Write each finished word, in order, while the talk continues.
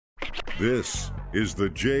This is the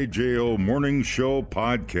JJO Morning Show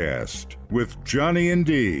podcast with Johnny and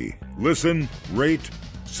D. Listen, rate,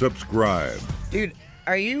 subscribe. Dude,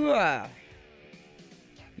 are you,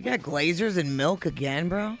 you got Glazers and milk again,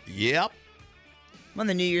 bro? Yep. I'm on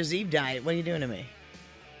the New Year's Eve diet. What are you doing to me?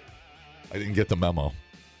 I didn't get the memo.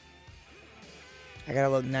 I gotta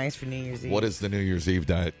look nice for New Year's Eve. What is the New Year's Eve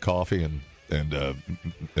diet? Coffee and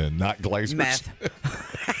not glazers? Meth.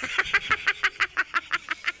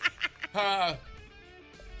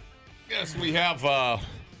 Yes, we have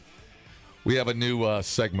a new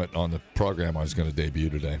segment on the program I was going to debut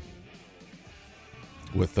today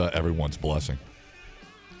with everyone's blessing.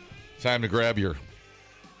 Time to grab your...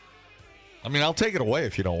 I mean, I'll take it away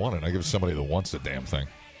if you don't want it. I give it to somebody that wants the damn thing.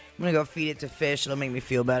 I'm gonna go feed it to fish. It'll make me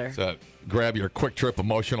feel better. So grab your Quick Trip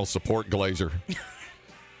emotional support glazer.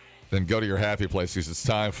 Then go to your happy place because it's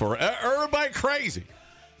time for Everybody Crazy.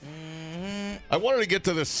 Mm-hmm. I wanted to get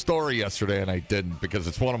to this story yesterday, and I didn't because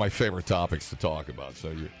it's one of my favorite topics to talk about.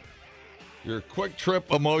 So your Quick Trip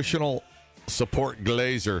emotional support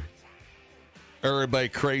glazer. Everybody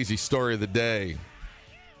Crazy story of the day.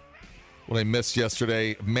 What I missed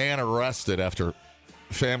yesterday, man arrested after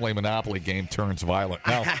family Monopoly game turns violent.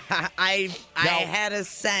 Now, I had a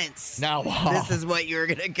sense. Now, this is what you were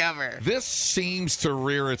gonna cover. This seems to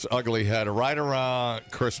rear its ugly head right around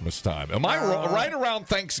Christmas time. Am I right around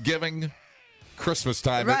Thanksgiving, Christmas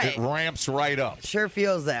time? Right. It ramps right up. Sure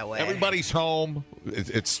feels that way. Everybody's home.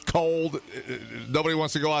 It's cold. Nobody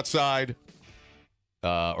wants to go outside.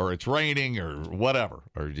 Or it's raining or whatever.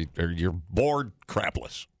 Or you're bored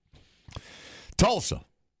crapless. Tulsa.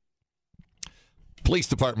 Police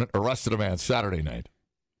department arrested a man Saturday night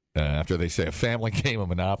after they say a family game of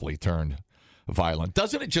Monopoly turned violent.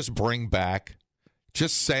 Doesn't it just bring back,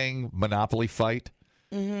 just saying Monopoly fight,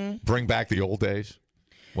 bring back the old days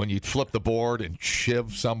when you'd flip the board and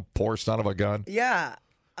shiv some poor son of a gun? Yeah.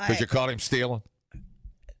 Because you caught him stealing?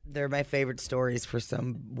 They're my favorite stories for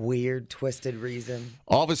some weird, twisted reason.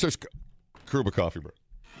 Officers, Kruba coffee break.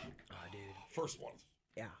 Oh, dude. First one.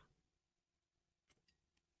 Yeah.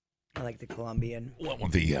 I like the Colombian. Went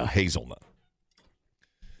with the hazelnut.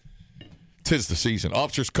 'Tis the season.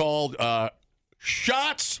 Officers called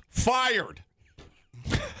shots fired.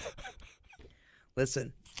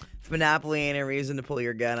 Listen, if Monopoly ain't a reason to pull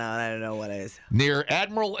your gun out, I don't know what is. Near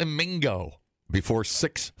Admiral and Mingo before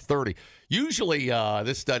 6:30. Usually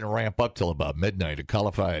this doesn't ramp up till about midnight. A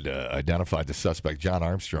qualified identified the suspect, John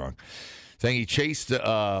Armstrong, saying he chased,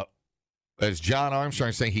 as John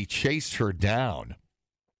Armstrong saying he chased her down.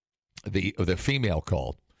 The female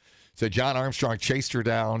called. Said John Armstrong chased her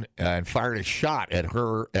down and fired a shot at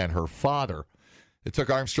her and her father. It took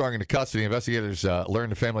Armstrong into custody. Investigators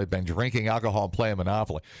learned the family had been drinking alcohol and playing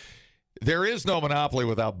Monopoly. There is no Monopoly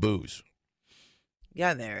without booze.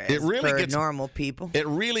 Yeah, there is. It really for gets normal people. It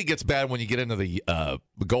really gets bad when you get into the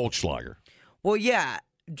Goldschlager. Well, yeah,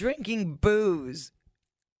 drinking booze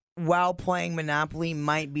while playing Monopoly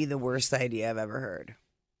might be the worst idea I've ever heard.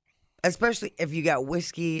 Especially if you got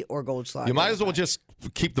whiskey or Goldschlager. You might as well just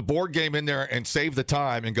keep the board game in there and save the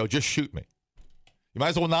time and go, just shoot me. You might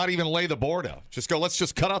as well not even lay the board out. Just go, let's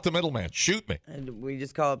just cut out the middleman. Shoot me. And we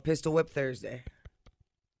just call it Pistol Whip Thursday.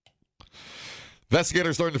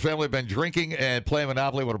 Investigators learned the family had been drinking and playing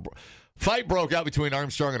Monopoly when a fight broke out between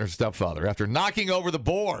Armstrong and her stepfather. After knocking over the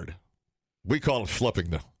board, we call it flipping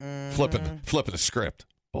the script.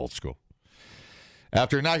 Old school.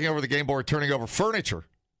 After knocking over the game board, turning over furniture,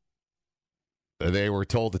 they were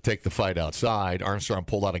told to take the fight outside. Armstrong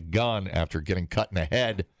pulled out a gun after getting cut in the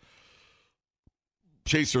head.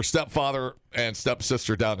 Chased her stepfather and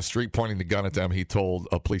stepsister down the street, pointing the gun at them. He told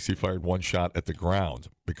police he fired one shot at the ground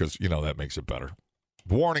because, that makes it better.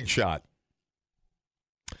 Warning shot.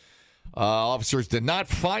 Officers did not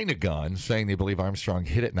find a gun, saying they believe Armstrong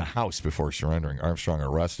hid it in the house before surrendering. Armstrong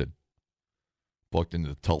arrested. Booked into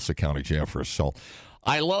the Tulsa County Jail for assault.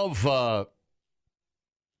 I love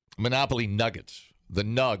Monopoly nuggets. The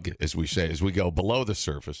nug, as we say, as we go below the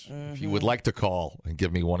surface. Mm-hmm. If you would like to call and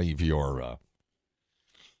give me one of your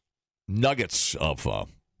nuggets of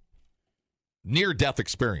near-death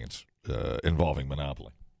experience involving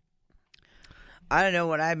Monopoly. I don't know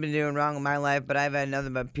what I've been doing wrong in my life, but I've had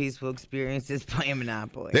nothing but peaceful experiences playing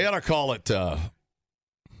Monopoly. They ought to call it,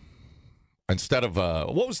 instead of,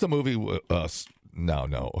 what was the movie?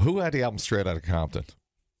 No. Who had the album Straight Outta Compton?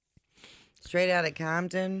 Straight Outta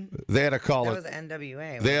Compton? They had to call that was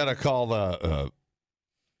NWA. They had to call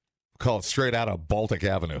it Straight Outta Baltic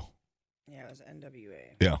Avenue. Yeah, it was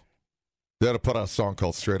NWA. Yeah. They had to put out a song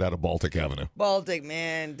called Straight Outta Baltic Avenue. Baltic,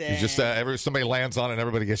 man. Dang. It's just somebody lands on it and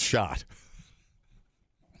everybody gets shot.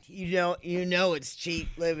 You know it's cheap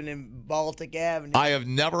living in Baltic Avenue. I have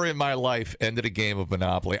never in my life ended a game of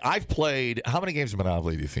Monopoly. I've played. How many games of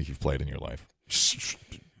Monopoly do you think you've played in your life?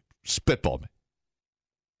 Spitball me.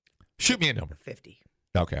 Shoot me a number. 50.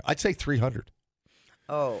 Okay, I'd say 300.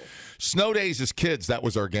 Oh. Snow days as kids, that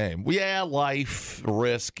was our game. Yeah, life,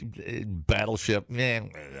 risk, battleship.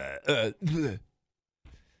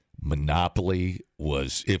 Monopoly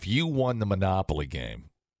was, if you won the Monopoly game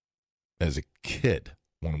as a kid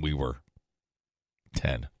when we were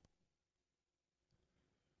 10,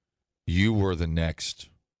 you were the next,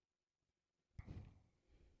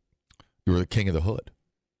 you were the king of the hood.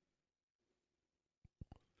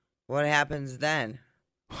 What happens then?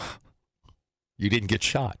 You didn't get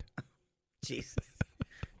shot. Jesus.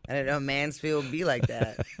 I didn't know Mansfield would be like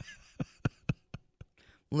that.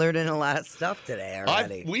 Learning a lot of stuff today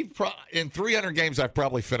already. In 300 games, I've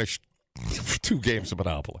probably finished 2 games of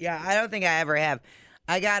Monopoly. Yeah, I don't think I ever have.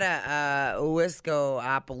 I got a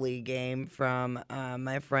Wisco-opoly game from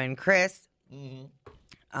my friend Chris,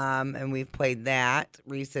 and we've played that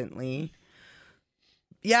recently.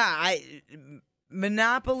 Yeah,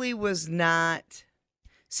 Monopoly was not...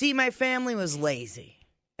 See, my family was lazy,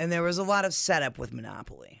 and there was a lot of setup with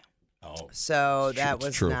Monopoly. Oh, so that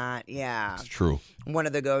was true. not, It's true. one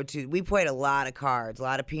of the go-to. We played a lot of cards, a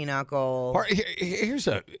lot of pinochle. Here's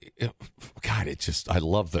God, it's just, I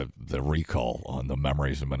love the recall on the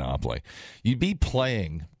memories of Monopoly. You'd be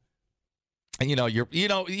playing,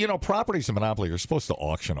 and properties of Monopoly you're supposed to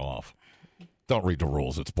auction off. Don't read the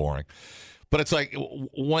rules; it's boring. But it's like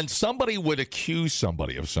when somebody would accuse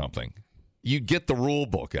somebody of something, you get the rule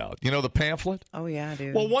book out. You know the pamphlet? Oh, yeah,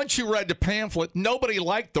 dude. Well, once you read the pamphlet, nobody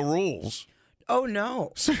liked the rules. Oh,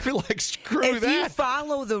 no. So you're like, screw if that. If you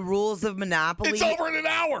follow the rules of Monopoly... It's over in an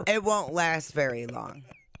hour. It won't last very long.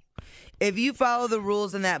 If you follow the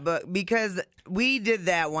rules in that book... Because we did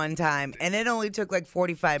that one time, and it only took like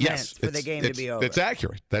 45 minutes for the game to be over. It's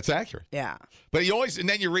accurate. That's accurate. Yeah. But you always... And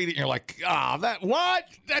then you read it, and you're like, what?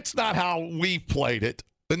 That's not how we played it.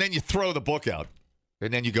 And then you throw the book out.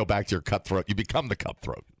 And then you go back to your cutthroat. You become the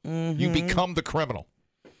cutthroat. Mm-hmm. You become the criminal.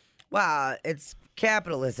 Wow, it's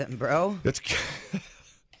capitalism, bro. It's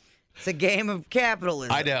a game of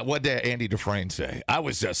capitalism. What did Andy Dufresne say? I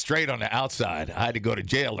was straight on the outside. I had to go to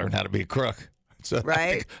jail, learn how to be a crook. So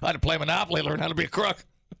right? I had to play Monopoly, learn how to be a crook.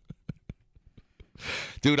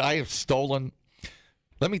 Dude, I have stolen.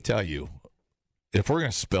 Let me tell you, if we're going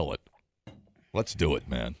to spill it, let's do it,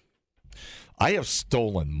 man. I have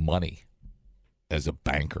stolen money as a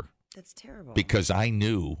banker. That's terrible. Because I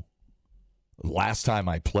knew last time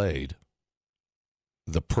I played,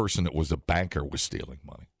 the person that was a banker was stealing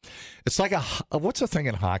money. It's like what's the thing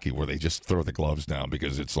in hockey where they just throw the gloves down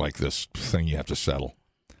because it's like this thing you have to settle?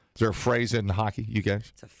 Is there a phrase in hockey, you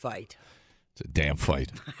guys? It's a fight. It's a damn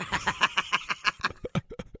fight.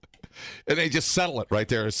 And they just settle it right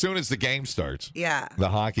there. As soon as the game starts, the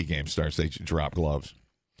hockey game starts, they drop gloves.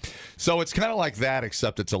 So it's kind of like that,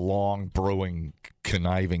 except it's a long, brewing,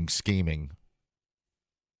 conniving, scheming.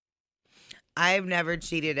 I've never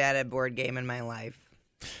cheated at a board game in my life.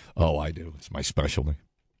 Oh, I do. It's my specialty.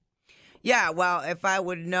 Yeah, well, if I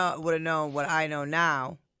would have known what I know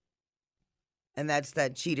now, and that's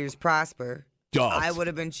that cheaters prosper, I would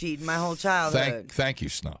have been cheating my whole childhood. Thank you,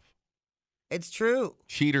 Snuff. It's true.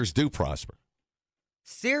 Cheaters do prosper.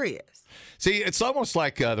 Serious. See, it's almost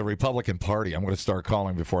like the Republican Party. I'm going to start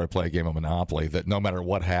calling before I play a game of Monopoly that no matter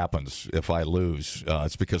what happens, if I lose,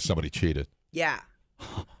 it's because somebody cheated. Yeah.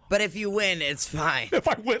 But if you win, it's fine. If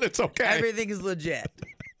I win, it's okay. Everything is legit.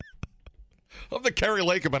 I'm the Carrie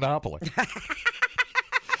Lake of Monopoly.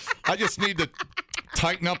 I just need to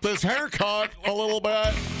tighten up this haircut a little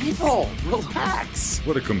bit. People, relax.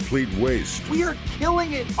 What a complete waste We are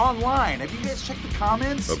killing it online. Have you guys checked the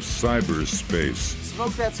comments? of cyberspace.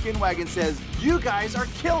 Smoke That Skin Wagon says, you guys are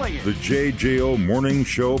killing it. The JJO Morning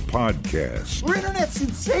Show Podcast. We're internet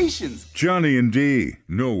sensations. Johnny and D,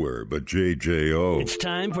 nowhere but JJO. It's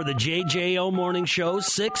time for the JJO Morning Show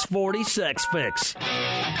 640 Sex Fix.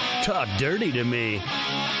 Talk dirty to me,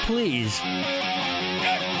 please.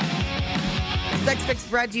 Sex Fix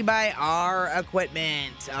brought to you by Our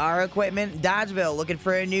Equipment. Our Equipment, Dodgeville, looking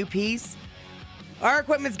for a new piece? Our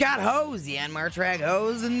Equipment's got hose, Yanmar Track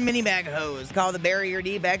hose and mini bag hose. Call the Barrier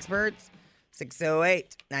Deep experts,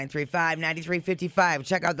 608-935-9355.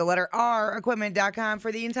 Check out the letter R, equipment.com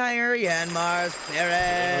for the entire Yanmar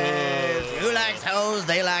series. Who likes hose?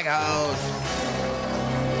 They like hose.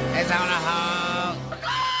 It's on a hose.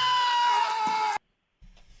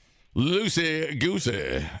 Lucy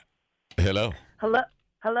Goosey. Hello.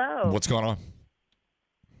 Hello. What's going on?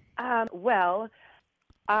 Well,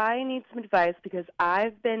 I need some advice because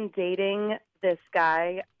I've been dating this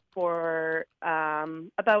guy for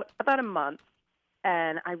about a month,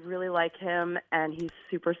 and I really like him, and he's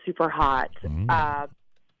super, super hot.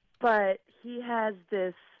 But he has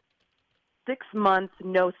this 6-month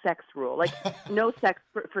no sex rule, like no sex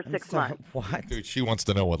for 6 months. What? Dude, she wants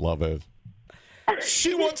to know what love is.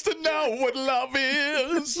 She wants to know what love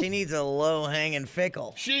is. She needs a low-hanging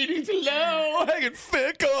fickle. She needs a low-hanging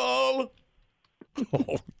fickle.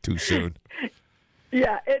 Oh, too soon.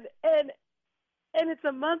 Yeah, and it's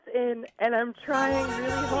a month in, and I'm trying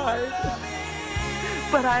really hard,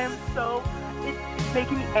 but I am so, it's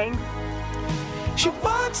making me angry. She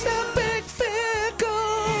wants a big fickle.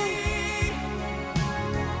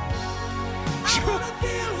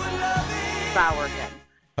 Sour again.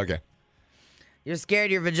 Okay. You're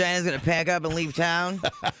scared your vagina's going to pack up and leave town?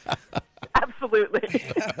 Absolutely.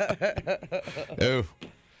 Ooh.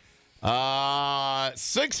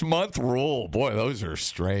 6-month rule. Boy, those are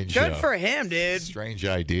strange. Good for him, dude. Strange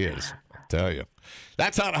ideas. I tell you.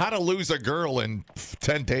 That's how to lose a girl in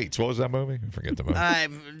 10 dates. What was that movie? I forget the movie.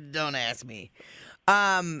 Don't ask me.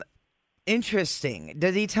 Interesting.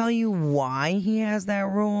 Did he tell you why he has that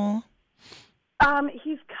rule?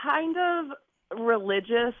 He's kind of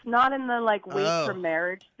religious, not in the like wait for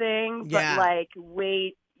marriage thing, but like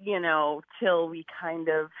wait, till we kind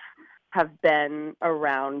of have been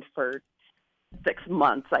around for 6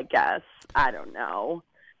 months, I guess. I don't know.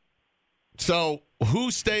 So who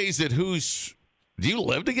stays at whose? Do you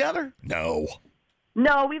live together? No,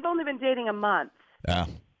 we've only been dating a month. Yeah.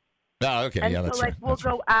 Oh, okay. And yeah, so that's like right. we'll That's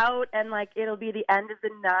go out and like it'll be the end of the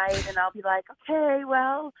night, and I'll be like, okay,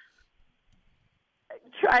 well,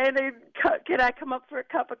 can I come up for a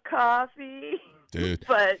cup of coffee? Dude,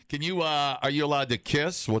 But can you? Are you allowed to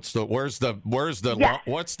kiss? Where's the Yes.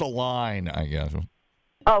 what's the line? I guess.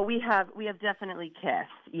 oh, we have definitely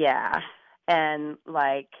kissed, yeah, and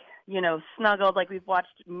like snuggled, like we've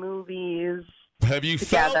watched movies. Have you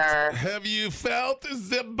together. Have you felt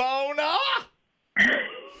the boner?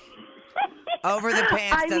 Over the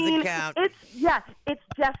pants I doesn't mean, count. it's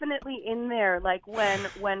definitely in there. Like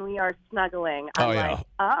when we are snuggling, I'm Oh, yeah. like,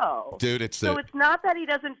 oh, Dude, it's so the it's not that he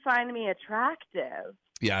doesn't find me attractive.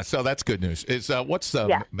 yeah. So that's good news. Is what's the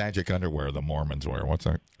Yeah. magic underwear the Mormons wear? What's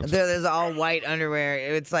that? There's all white underwear.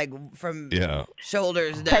 It's like from Yeah.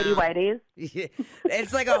 shoulders down. Tighty whities.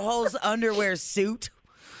 It's like a whole underwear suit.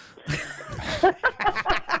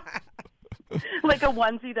 Like a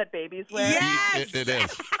onesie that babies wear. Yes! It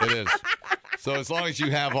is. It is. So as long as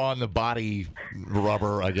you have on the body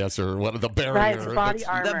rubber, I guess, or what the barrier. Right, the body that's-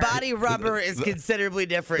 armor. The body rubber is considerably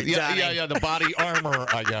different, Yeah, Johnny. yeah, the body armor,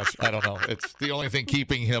 I guess. I don't know. It's the only thing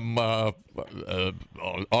keeping him on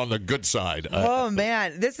the good side. Oh,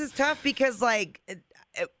 man. This is tough because, like,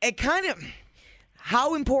 it kind of...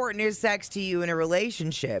 How important is sex to you in a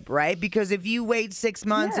relationship, right? Because if you wait 6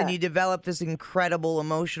 months and you develop this incredible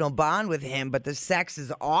emotional bond with him, but the sex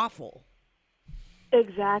is awful,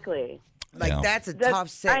 Exactly. like Yeah. that's a tough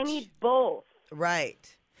sitch. I need both.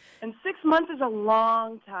 Right. And 6 months is a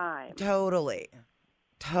long time. Totally.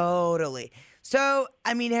 So,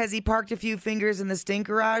 I mean, has he parked a few fingers in the stink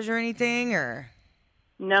garage or anything, or?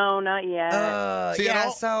 No, not yet. See,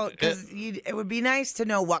 Yeah, so because it would be nice to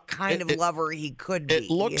know what kind of lover he could be.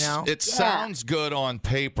 It looks, you know? it sounds good on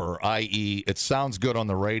paper, i.e., it sounds good on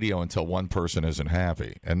the radio until one person isn't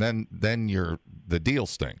happy, and then the deal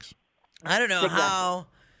stinks. I don't know how,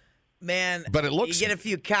 man. But it looks- You get a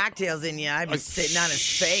few cocktails in you, I'd be sitting on his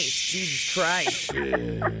face. Jesus Christ.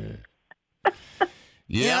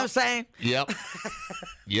 You know what I'm saying? Yep.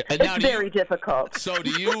 Yeah. And now, It's very difficult. so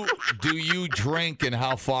do you drink, and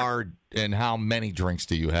how far and how many drinks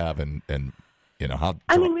do you have, and how?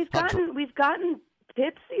 I mean, we've gotten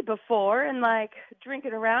tipsy before and like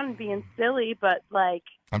drinking around and being silly, but like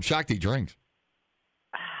I'm shocked he drinks.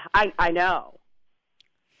 I know.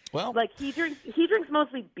 Well, Like he drinks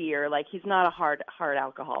mostly beer. Like he's not a hard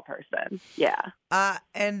alcohol person. Yeah.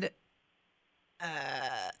 And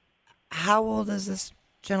how old is this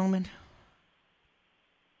gentleman?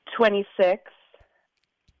 26.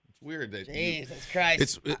 it's weird that Jesus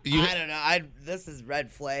Christ. I don't know. This is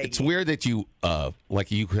red flag. It's weird that you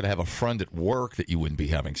like you could have a friend at work that you wouldn't be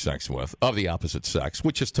having sex with of the opposite sex,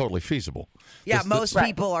 which is totally feasible. Yeah, This- most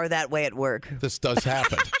people are that way at work. This does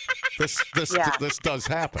happen. This does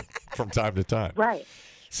happen from time to time. Right.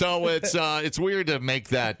 So it's weird to make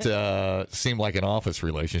that seem like an office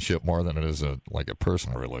relationship more than it is like a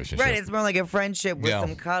personal relationship. Right, it's more like a friendship with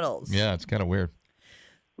some cuddles. Yeah, it's kind of weird.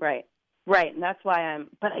 Right. Right. And that's why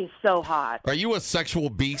but he's so hot. Are you a sexual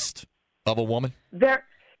beast of a woman?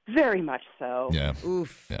 Very much so. Yeah.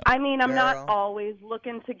 Oof. Yeah. I mean, I'm not Girl. always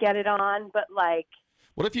looking to get it on, but like,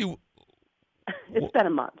 What if you it's been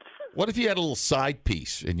a month. What if you had a little side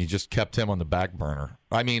piece and you just kept him on the back burner?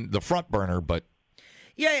 I mean, the front burner, but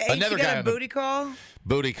Yeah, ain't Another you guy got a on the- booty call?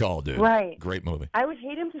 Booty Call, dude. Right. Great movie. I would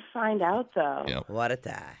hate him to find out, though. Yeah. What a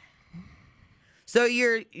tie. So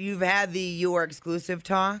you've had the your exclusive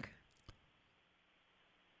talk?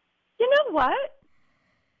 You know what?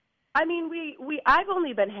 I mean, I've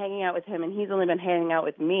only been hanging out with him, and he's only been hanging out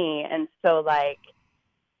with me, and so like,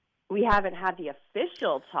 we haven't had the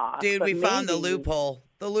official talk. Dude, but we found the maybe- loophole.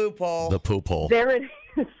 The loophole. The poop hole. There it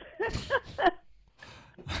is.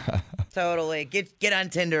 Totally. Get on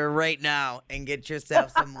Tinder right now and get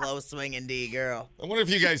yourself some low swinging D, girl. I wonder if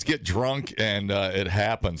you guys get drunk and it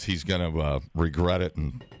happens, he's going to regret it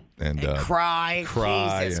and Cry.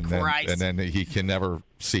 cry, Jesus and Christ. then he can never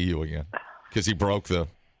see you again because he broke the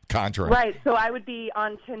contract. Right. So I would be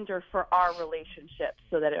on Tinder for our relationship,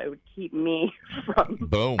 so that it would keep me from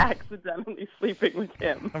Boom. accidentally sleeping with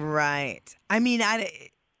him. Right. I mean,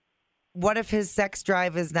 what if his sex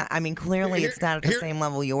drive is not? I mean, clearly it's not at the Here- same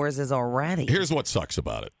level yours is already. Here's what sucks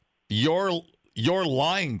about it. You're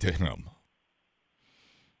lying to him.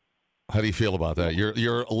 How do you feel about that?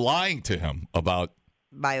 You're lying to him about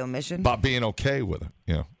By omission? being okay with it.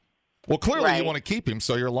 Yeah. Well, clearly you Right. want to keep him,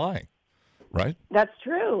 so you're lying, right? That's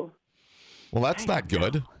true. Well, that's not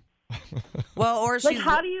good. Well, or Like, she's.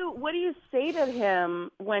 what do you say to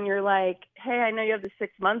him when you're like, hey, I know you have the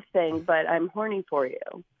 6 month thing, but I'm horny for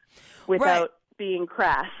you, without being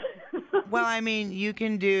crass? Well, I mean, you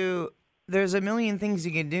can do. There's a million things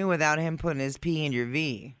you can do without him putting his P in your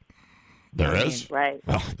V. There I is. Right.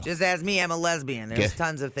 Oh, Just ask me, I'm a lesbian. There's Yeah.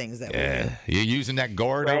 tons of things that yeah. You using that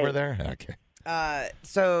gourd Right. over there? Okay.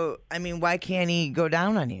 So, I mean, why can't he go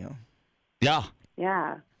down on you? Yeah.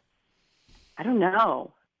 Yeah. I don't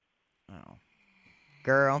know.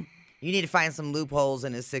 Girl, you need to find some loopholes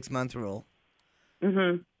in his 6 month rule.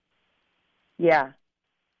 Mm-hmm. Yeah.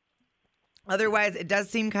 Otherwise, it does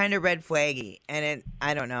seem kind of red flaggy, and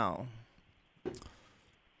I don't know.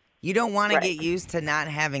 You don't want Right. to get used to not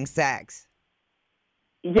having sex.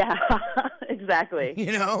 Yeah, exactly.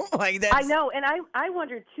 You know? Like that's I know, and I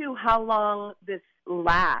wonder, too, how long this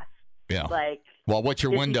lasts. Yeah. Like, Well, what's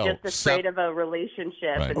your is window? he just afraid of a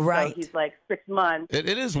relationship? Right. And Right. so he's like 6 months, It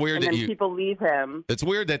is weird and that then you. people leave him. It's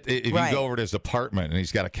weird that if Right. you go over to his apartment and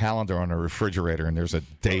he's got a calendar on the refrigerator and there's a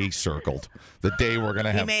day circled, the day we're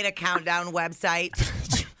gonna he have made a countdown website.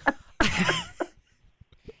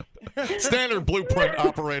 standard blueprint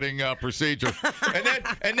operating procedure,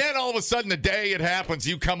 and then all of a sudden the day it happens,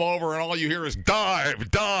 you come over and all you hear is dive,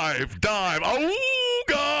 dive, dive. Oh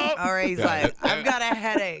God! Or he's Yeah. like, I've got a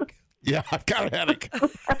headache. Yeah, I've got a headache.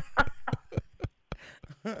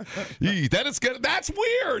 Yee, that is good. That's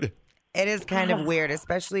weird. It is kind of weird,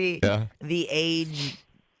 especially Yeah. the age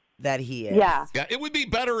that he is. Yeah. Yeah, it would be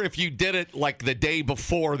better if you did it like the day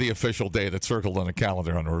before the official day that's circled on the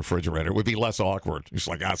calendar on the refrigerator. It would be less awkward. It's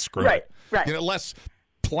like, screw Right, it. right. You know, less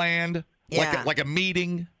planned, Yeah. like a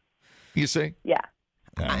meeting. You see? Yeah.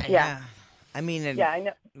 Yeah. Yeah. I mean, and Yeah, I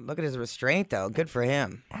know. look at his restraint, though. Good for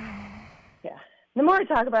him. Yeah. The more I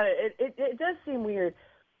talk about it, it does seem weird.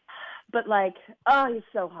 But, like, oh, he's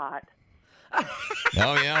so hot.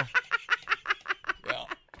 Oh yeah. Yeah.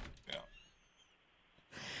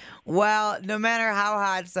 Well, no matter how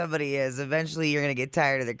hot somebody is, eventually you're going to get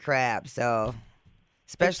tired of the crap. So,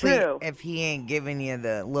 especially true. if he ain't giving you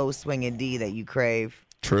the low swinging D that you crave.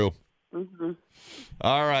 True. Mm-hmm.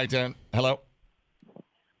 All right, then. Hello.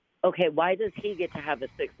 Okay, why does he get to have a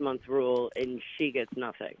 6 month rule and she gets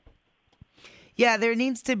nothing? Yeah, there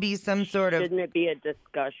needs to be some sort of. Shouldn't it be a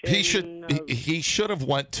discussion? He should. He should have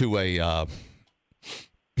went to a.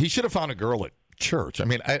 He should have found a girl at church. I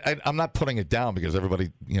mean, I'm not putting it down because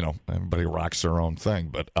everybody rocks their own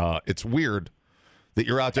thing, but it's weird that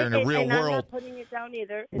you're out there in the real and world. I'm not putting it down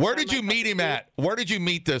either. It's Where not did my you meet cup of him tea. at? Where did you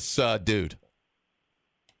meet this dude?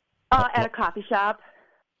 At a coffee shop.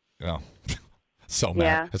 Oh, so mad.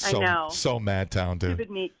 Yeah, It's I so know. so mad town, dude. Stupid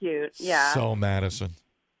meet cute. Yeah. So Madison.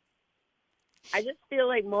 I just feel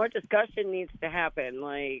like more discussion needs to happen.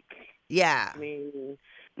 Like, Yeah. I mean,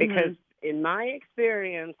 because in my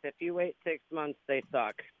experience, if you wait 6 months, they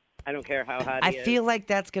suck. I don't care how hot I he is. feel like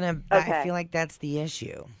that's going to. I Okay. feel like that's the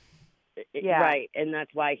issue. Yeah. Right, and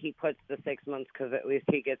that's why he puts the 6 months, because at least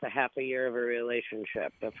he gets a half a year of a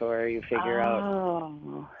relationship before you figure out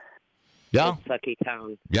Oh. Yeah, it's sucky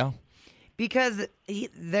town. yeah. Because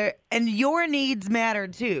and your needs matter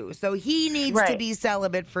too. So he needs to Right. be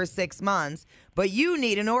celibate for 6 months, but you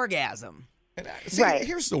need an orgasm. And see, Right.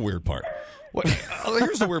 here's the weird part.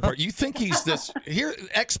 Here's the weird part. You think he's this? Here,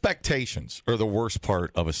 expectations are the worst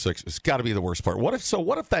part of a six. It's got to be the worst part. What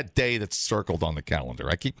if that day that's circled on the calendar?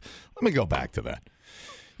 Let me go back to that.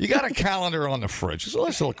 You got a calendar on the fridge. It's a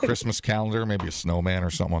little Christmas calendar, maybe a snowman or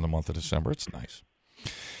something on the month of December. It's nice.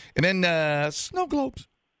 And then snow globes.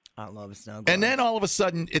 I love snow globes. And then all of a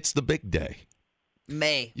sudden, it's the big day.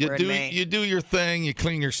 May. You We're in do May. you do your thing. You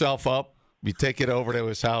clean yourself up. You take it over to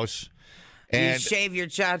his house. You And shave your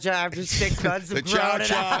cha-cha after 6 months the of growing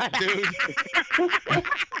it out. cha-cha,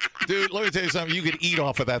 dude, let me tell you something. You could eat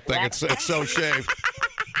off of that thing. It's so shaved.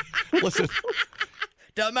 Listen,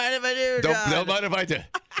 Don't mind if I do, John. don't mind if I do.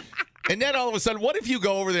 And then all of a sudden, what if you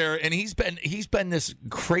go over there and he's been this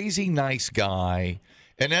crazy nice guy,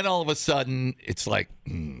 and then all of a sudden it's like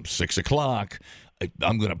 6 o'clock.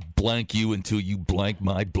 I'm gonna blank you until you blank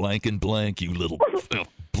my blank and blank, you little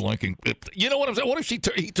blanking. You know what I'm saying? What if he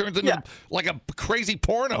turns into like a crazy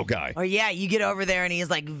porno guy? Or yeah, you get over there and he's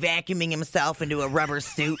like vacuuming himself into a rubber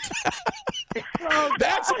suit.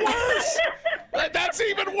 That's worse. That's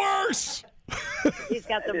even worse. He's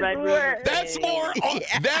got the red room. That's more.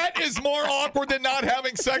 That is more awkward than not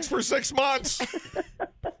having sex for 6 months.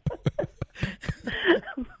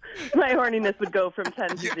 My horniness would go from 10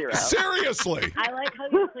 to 0. Seriously. I like how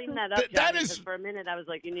you cleaned that up, That Johnny, is- 'cause for a minute I was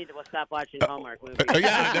like, you need to stop watching Hallmark movies.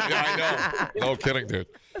 Yeah, I know. No kidding, dude.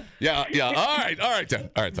 Yeah. All right, then.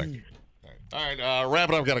 All right, thank you. All right, wrap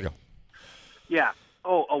it up. Gotta go. Yeah.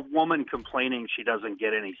 Oh, a woman complaining she doesn't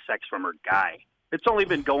get any sex from her guy. It's only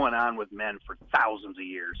been going on with men for thousands of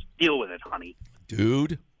years. Deal with it, honey.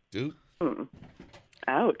 Dude.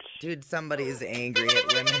 Ouch. Dude, somebody's angry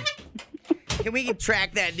at women. Can we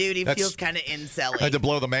track that dude? He feels kind of incelly. I had to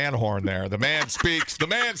blow the man horn there. The man speaks. The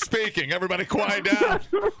man speaking. Everybody quiet down.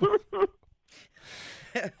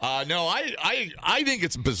 No, I think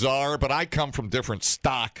it's bizarre, but I come from different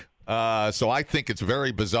stock. So I think it's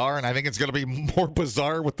very bizarre, and I think it's going to be more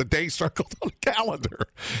bizarre with the day circled on the calendar.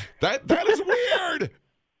 That is weird.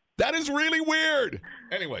 That is really weird.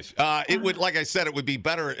 Anyways, it would, like I said, it would be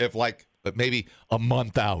better if maybe a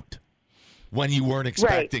month out, when you weren't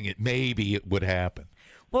expecting it, maybe it would happen.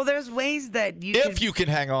 Well, there's ways that you can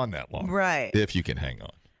hang on that long. Right. If you can hang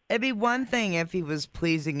on. It'd be one thing if he was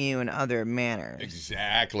pleasing you in other manners.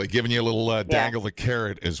 Exactly. Giving you a little dangle the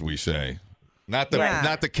carrot, as we say. Not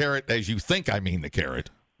the carrot as you think I mean the carrot.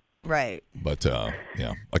 Right. But, a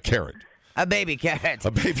carrot. A baby carrot.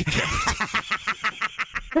 A baby carrot.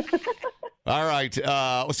 All right.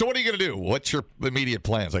 So what are you going to do? What's your immediate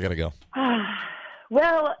plans? I got to go.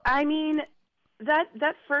 Well, I mean,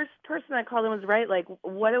 that first person that called in was right. Like,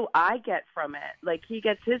 what do I get from it? Like, he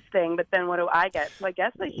gets his thing, but then what do I get? So I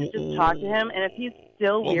guess I should just talk to him. And if he's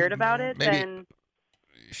still weird about it, then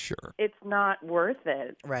sure, it's not worth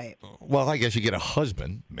it. Right. Well, I guess you get a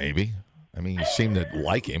husband, maybe. I mean, you seem to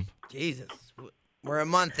like him. Jesus. We're a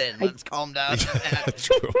month in. Let's calm down. That's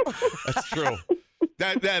true. That's true.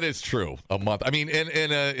 That is true. A month. I mean,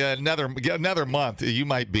 in another month, you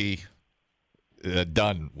might be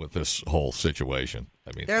done with this whole situation.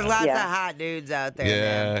 I mean, there's lots of hot dudes out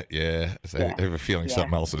there. Yeah. I have a feeling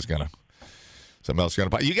something else is gonna.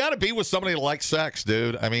 You got to be with somebody that likes sex,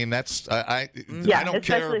 dude. I mean, that's I don't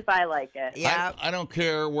care. Especially if I like it. Yeah. I don't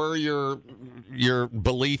care where your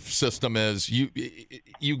belief system is.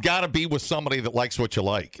 You got to be with somebody that likes what you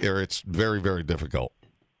like, or it's very, very difficult.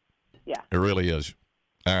 Yeah. It really is.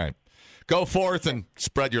 All right. Go forth and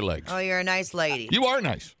spread your legs. Oh, you're a nice lady. You are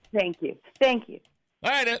nice. Thank you.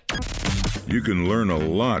 All right. You can learn a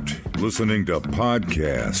lot listening to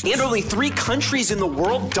podcasts. And only 3 countries in the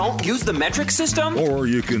world don't use the metric system? Or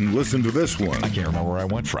you can listen to this one. I can't remember where I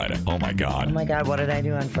went Friday. Oh, my God. Oh, my God. What did I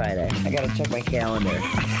do on Friday? I got to check my calendar.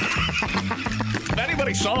 If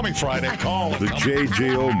anybody saw me Friday, call. The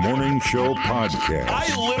JJO Morning Show Podcast.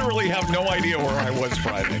 I literally have no idea where I was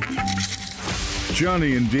Friday.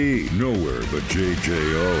 Johnny and D, nowhere but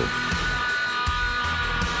JJO.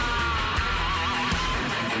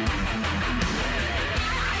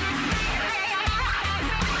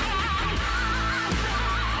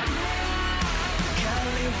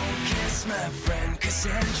 My friend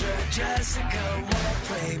Cassandra, Jessica won't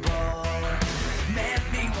play ball.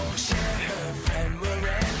 Mammy won't share her friend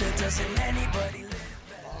Miranda. Doesn't anybody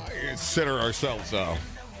live? Consider ourselves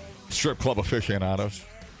strip club aficionados.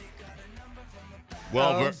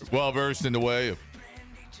 Well versed in the way of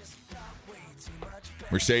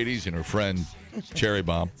Mercedes and her friend Cherry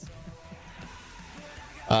Bomb.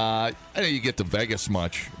 I didn't get to Vegas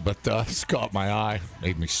much, but this caught my eye,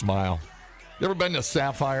 made me smile. You ever been to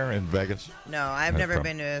Sapphire in Vegas? No, I've never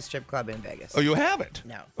been to a strip club in Vegas. Oh, you haven't?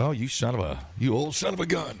 No. Oh, you old son of a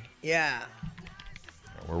gun. Yeah.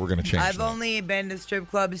 Well, we're going to change I've that. only been to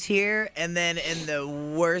strip clubs here and then in the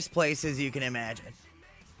worst places you can imagine.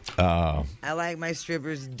 I like my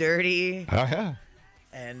strippers dirty. Yeah.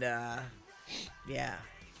 And, yeah.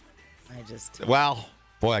 Well,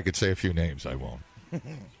 boy, I could say a few names. I won't.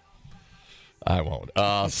 I won't.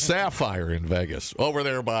 Sapphire in Vegas. Over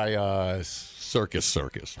there by Circus.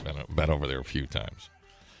 Been over there a few times.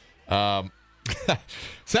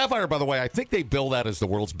 Sapphire, by the way, I think they bill that as the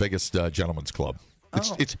world's biggest gentleman's club.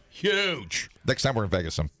 It's huge. Next time we're in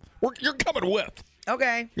Vegas, you're coming with.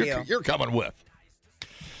 Okay. You're coming with.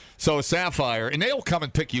 So Sapphire, and they'll come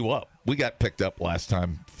and pick you up. We got picked up last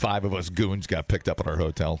time. 5 of us goons got picked up at our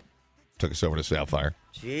hotel. Took us over to Sapphire.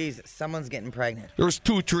 Jesus, someone's getting pregnant. There was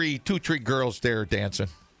two, three girls there dancing.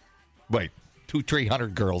 Wait,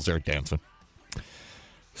 300 girls there dancing.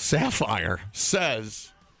 Sapphire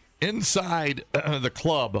says inside the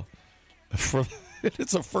club,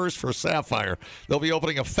 it's a first for Sapphire. They'll be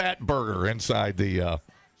opening a fat burger inside the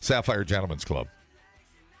Sapphire Gentlemen's Club.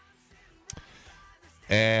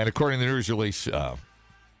 And according to the news release,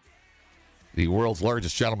 the world's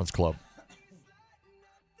largest gentlemen's club,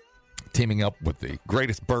 teaming up with the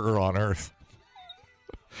greatest burger on earth.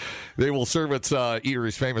 They will serve its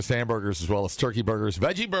eateries famous hamburgers as well as turkey burgers,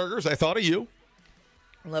 veggie burgers. I thought of you.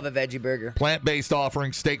 Love a veggie burger. Plant-based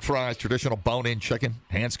offerings, steak fries, traditional bone-in chicken,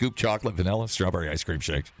 hand-scooped chocolate, vanilla, strawberry ice cream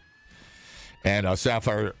shakes. And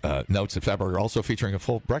Sapphire notes that Fat Burger also featuring a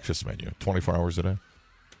full breakfast menu, 24 hours a day.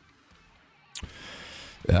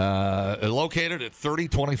 Located at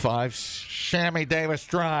 3025 Sammy Davis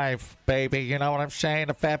Drive, baby. You know what I'm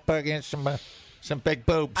saying? A fat burger and some big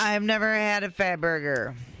boobs. I've never had a fat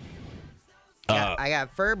burger. I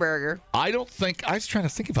got fur burger. I was trying to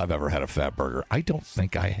think if I've ever had a fat burger. I don't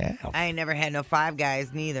think I have. I ain't never had no Five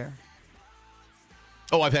Guys neither.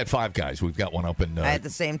 Oh, I've had Five Guys. We've got one up in at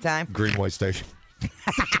the same time. Greenway Station.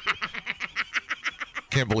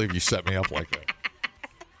 Can't believe you set me up like that.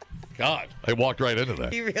 God, I walked right into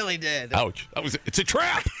that. You really did. Ouch. It's a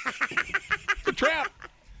trap. It's a trap.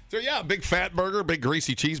 So, yeah, big fat burger, big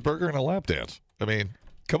greasy cheeseburger, and a lap dance. I mean,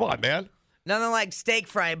 come on, man. Nothing like steak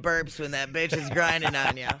fry burps when that bitch is grinding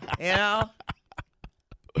on you. You know?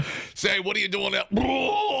 Say, what are you doing now?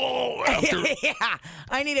 After, yeah,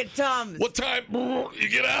 I need a Tums. What time you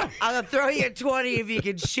get out? I'm going to throw you a 20 if you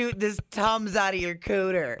can shoot this Tums out of your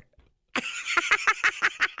cooter.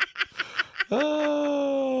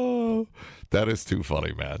 Oh, that is too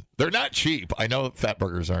funny, man. They're not cheap. I know fat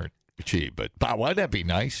burgers aren't cheap, but wouldn't that be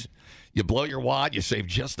nice? You blow your wad, you save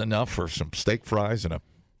just enough for some steak fries and a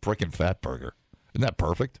freaking fat burger. Isn't that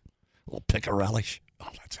perfect? A little pickle relish. Oh,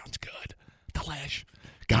 that sounds good. Delish.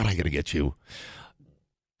 God, I got to get you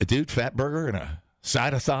a fat burger and a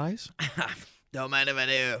side of thighs. Don't mind if I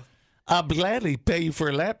do. I'll gladly pay you for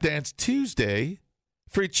a lap dance Tuesday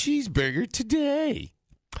for a cheeseburger today.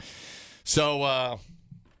 So,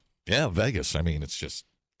 yeah, Vegas. I mean, it's just,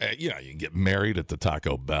 you can get married at the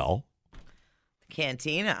Taco Bell.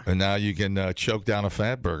 Cantina. And now you can choke down a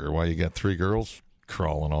fat burger while you got 3 girls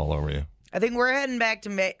crawling all over you. I think we're heading back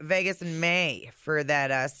to Vegas in May for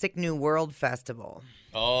that Sick New World Festival.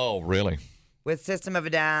 Oh, really? With System of a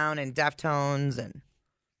Down and Deftones and,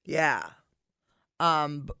 yeah.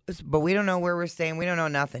 But we don't know where we're staying. We don't know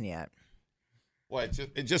nothing yet. Well,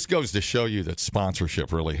 it just goes to show you that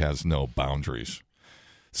sponsorship really has no boundaries.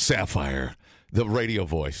 Sapphire, the radio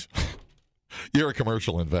voice. You're a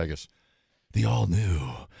commercial in Vegas. The all-new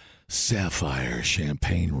Sapphire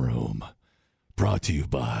Champagne Room, brought to you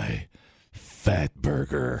by Fat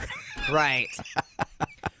Burger. Right.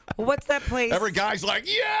 Well, what's that place? Every guy's like,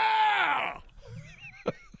 yeah!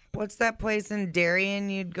 What's that place in Darien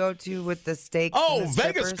you'd go to with the steaks? Oh, and the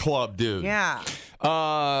Vegas strippers? Club, dude. Yeah.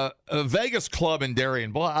 A Vegas Club in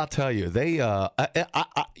Darien. Boy, I'll tell you, they, I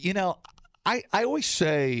always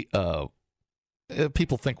say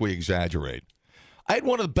people think we exaggerate. I had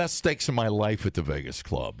one of the best steaks in my life at the Vegas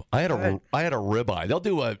Club. I had a ribeye. They'll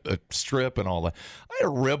do a strip and all that. I had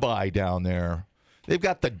a ribeye down there. They've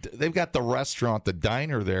got the restaurant, the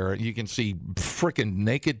diner there. You can see freaking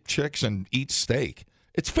naked chicks and eat steak.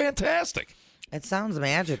 It's fantastic. It sounds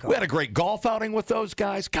magical. We had a great golf outing with those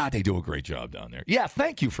guys. God, they do a great job down there. Yeah,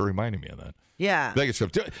 thank you for reminding me of that. Yeah. Vegas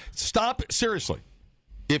Club. Stop, seriously.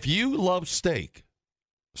 If you love steak,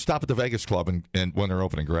 stop at the Vegas Club and when they're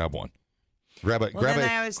open and grab one. Grab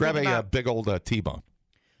a big old T-bone.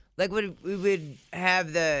 Like we would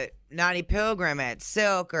have the Naughty Pilgrim at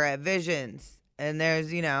Silk or at Visions, and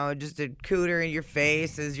there's just a cooter in your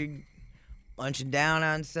face as you're lunching down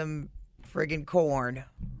on some friggin' corn.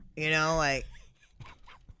 You know, like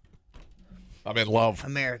I'm in love.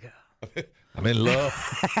 America. I'm in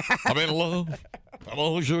love. I'm in love. I'm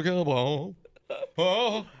on sugar bone.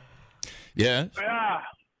 Oh. Yes.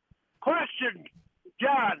 Question,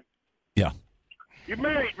 John. Yeah. You're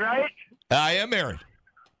married, right? I am married.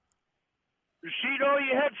 Does she know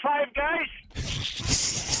you had 5 guys?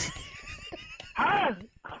 Huh?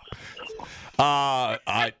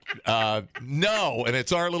 No, and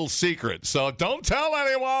it's our little secret. So don't tell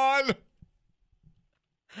anyone.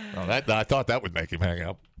 Oh, I thought that would make him hang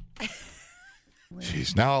up.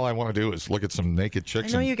 Jeez, now all I want to do is look at some naked I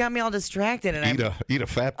chicks know and you got me all distracted, and eat a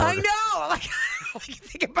fat burger. I know. Like, all you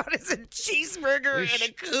think about is a cheeseburger and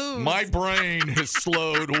a coos. My brain has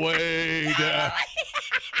slowed way down.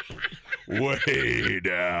 Way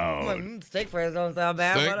down. Steak fries don't sound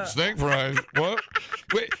bad. Steak fries. What?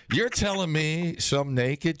 Wait, you're telling me some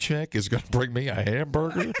naked chick is going to bring me a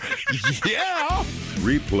hamburger? Yeah.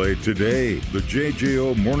 Replay today the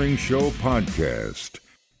JJO Morning Show podcast.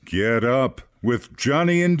 Get up with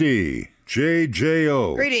Johnny and D.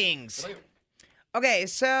 JJO. Greetings. Okay,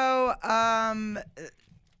 so I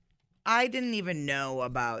didn't even know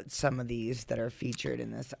about some of these that are featured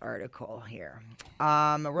in this article here.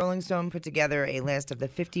 Rolling Stone put together a list of the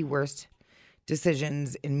 50 worst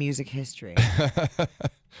decisions in music history. I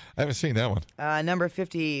haven't seen that one. Number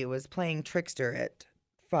 50 was playing Trickster at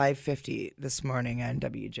 5:50 this morning on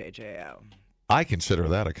WJJO. I consider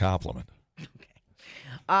that a compliment.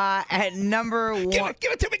 At number 1...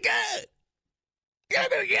 Give it to me good.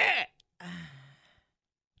 Give it again.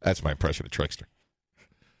 That's my impression of Trickster.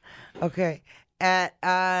 Okay.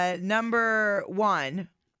 At number 1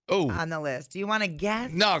 on the list. Do you want to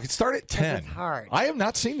guess? No, it start at 10. It's hard. I have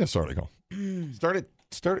not seen this article. Start.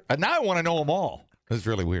 Now I want to know them all. This is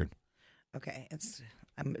really weird. Okay. It's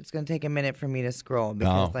going to take a minute for me to scroll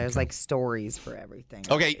because there's like stories for everything.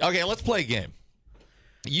 Okay, let's play a game.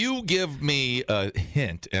 You give me a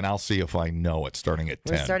hint, and I'll see if I know it starting at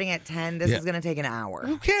 10. We're starting at 10. This is going to take an hour.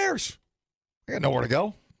 Who cares? I got nowhere to go.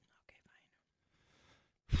 Okay,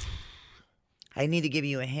 fine. I need to give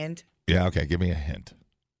you a hint. Yeah, okay, give me a hint.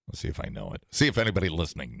 Let's see if I know it. See if anybody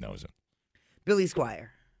listening knows it. Billy Squier.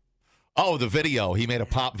 Oh, the video. He made a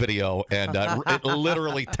pop video, and it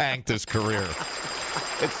literally tanked his career.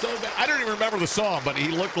 It's so bad. I don't even remember the song, but he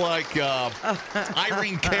looked like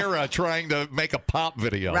Irene Cara trying to make a pop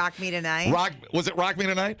video. Rock Me Tonight? Was it Rock Me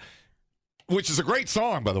Tonight? Which is a great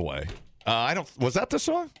song, by the way. Was that the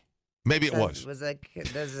song? Maybe it was.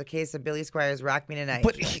 There's a case of Billy Squier's Rock Me Tonight,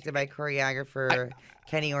 directed by choreographer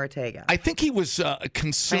Kenny Ortega. I think he was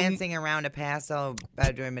consumed. Prancing around a Paso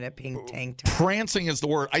bedroom in a pink tank top. Prancing is the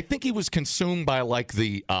word. I think he was consumed by like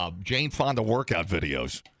the Jane Fonda workout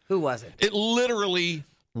videos. Who was it? It literally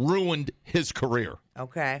ruined his career.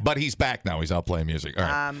 Okay. But he's back now. He's out playing music. All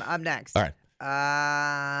right. Up next. All right.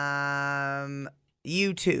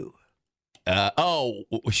 U2.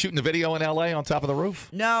 Shooting the video in L.A. on top of the roof?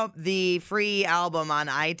 No, the free album on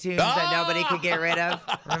iTunes that nobody could get rid of.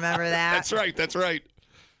 Remember that? That's right.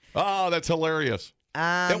 Oh, that's hilarious.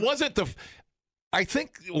 It wasn't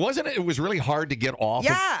it was really hard to get off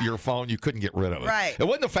of your phone. You couldn't get rid of it. Right. It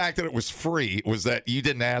wasn't the fact that it was free. It was that you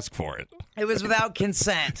didn't ask for it. It was without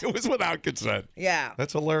consent. It was without consent. Yeah.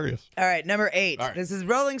 That's hilarious. All right, number 8. All right. This is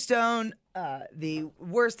Rolling Stone, the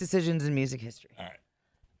worst decisions in music history. All right.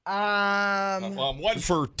 1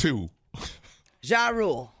 for 2. Ja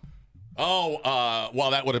Rule. Oh,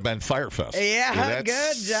 well, that would have been Firefest. Yeah,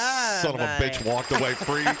 good job. Son of a bitch walked away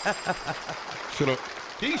free.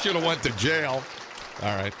 He should have went to jail.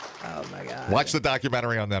 All right. Oh, my God. Watch the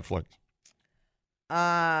documentary on Netflix.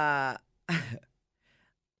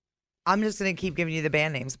 I'm just going to keep giving you the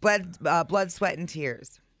band names. Blood, Sweat, and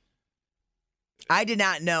Tears. I did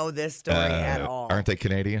not know this story at all. Aren't they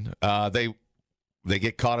Canadian? They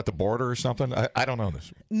get caught at the border or something? I don't know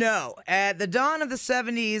this. No. At the dawn of the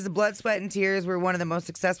 70s, Blood, Sweat, and Tears were one of the most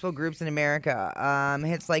successful groups in America.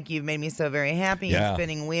 Hits like You've Made Me So Very Happy and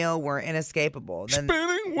Spinning Wheel were inescapable. Then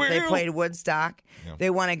Spinning Wheel! They played Woodstock. Yeah.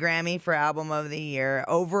 They won a Grammy for Album of the Year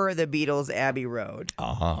over the Beatles' Abbey Road.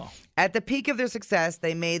 Uh-huh. At the peak of their success,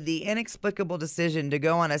 they made the inexplicable decision to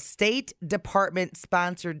go on a State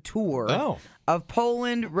Department-sponsored tour of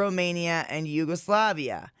Poland, Romania, and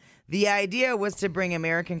Yugoslavia. The idea was to bring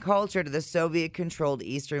American culture to the Soviet-controlled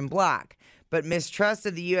Eastern Bloc, but mistrust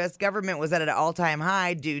of the U.S. government was at an all-time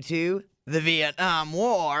high due to the Vietnam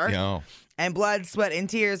War, and Blood, Sweat, and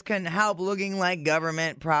Tears couldn't help looking like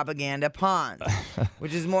government propaganda pawns,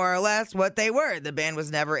 which is more or less what they were. The band was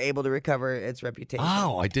never able to recover its reputation.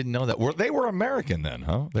 Oh, I didn't know that. They were American then,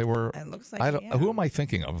 huh? They were. It looks like Who am I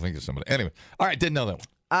thinking of? I'm thinking of somebody. Anyway, all right, didn't know that one.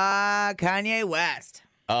 Kanye West.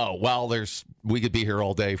 Oh, well, we could be here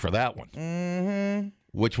all day for that one. Mm-hmm.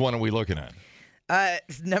 Which one are we looking at?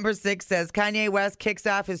 Number 6 says Kanye West kicks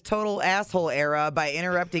off his total asshole era by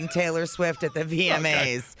interrupting Taylor Swift at the VMAs.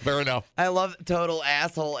 Okay, fair enough. I love total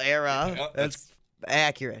asshole era. Yeah, That's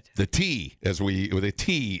accurate. The T, as we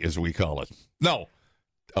call it. No.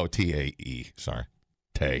 Oh, T-A-E. Sorry.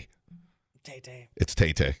 Tay. Tay-Tay. It's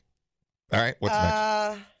Tay-Tay. All right, what's next?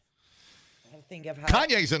 I think of how.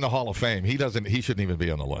 Kanye's in the Hall of Fame. He shouldn't even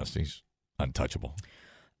be on the list. He's untouchable.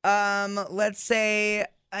 Let's say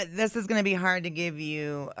this is going to be hard to give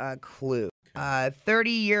you a clue.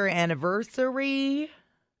 30-year anniversary.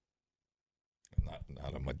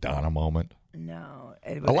 Not a Madonna moment. No.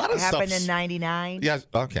 A lot of happened stuff's- in 99. Yeah,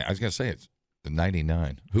 okay. I was going to say it's the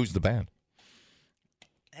 99. Who's the band?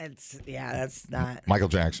 That's not. Michael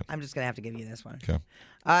Jackson. I'm just going to have to give you this one. Okay.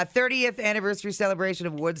 30th anniversary celebration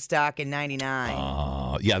of Woodstock in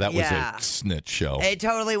 99. Yeah, that was Yeah. a snitch show. It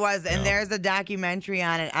totally was. And Yeah. there's a documentary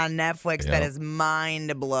on it on Netflix that Yeah. is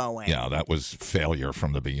mind-blowing. Yeah, that was failure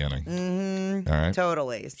from the beginning. Mm-hmm. All right.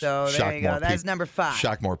 Totally. So there Shock you go. more That's peop- number 5.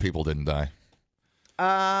 Shock more people didn't die.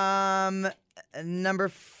 Number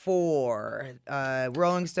 4.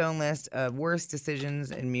 Rolling Stone list of worst decisions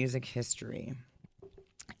in music history.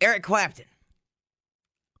 Eric Clapton.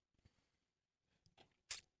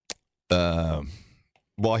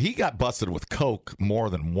 Well, he got busted with coke more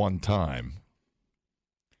than one time.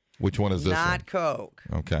 Which one is this Not one? coke.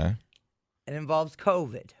 Okay. It involves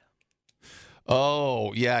COVID.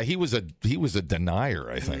 Oh, yeah, he was a denier,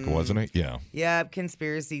 I think, wasn't he? Yeah. Yep,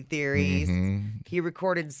 conspiracy theories. Mhm. He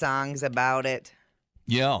recorded songs about it.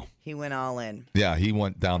 Yeah. He went all in. Yeah, he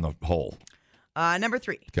went down the hole. Number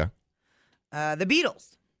 3. Okay. The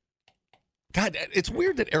Beatles. God, it's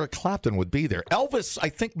weird that Eric Clapton would be there. Elvis, I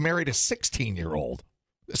think, married a 16-year-old.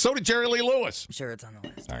 So did Jerry Lee Lewis. I'm sure it's on the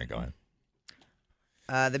list. All right, go ahead.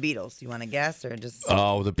 The Beatles. You want to guess or just?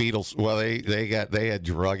 Oh, the Beatles. Well, they had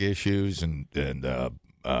drug issues and the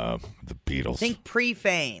Beatles. Think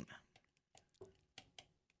pre-fame.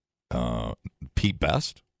 Pete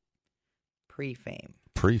Best. Pre-fame.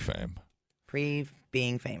 Pre-fame.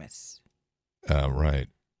 Pre-being famous. Right.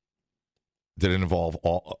 Did it involve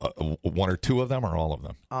all one or two of them or all of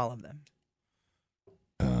them? All of them.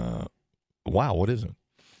 Wow, what is it?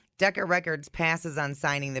 Decca Records passes on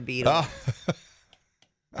signing the Beatles.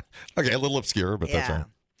 Okay, a little obscure, but that's all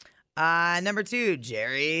right. Number 2,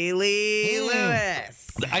 Jerry Lee Lewis.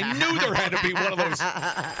 I knew there had to be one of those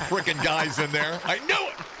freaking guys in there. I knew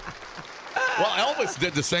it. Well, Elvis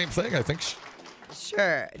did the same thing, I think.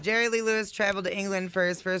 Sure. Jerry Lee Lewis traveled to England for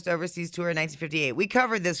his first overseas tour in 1958. We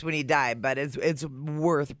covered this when he died, but it's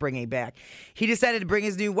worth bringing back. He decided to bring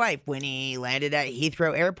his new wife. When he landed at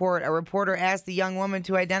Heathrow Airport, a reporter asked the young woman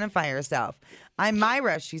to identify herself. "I'm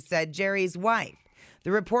Myra," she said, "Jerry's wife."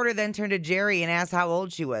 The reporter then turned to Jerry and asked how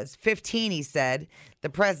old she was. 15, he said. The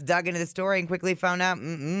press dug into the story and quickly found out,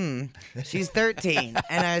 she's 13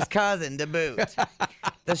 and his cousin to boot.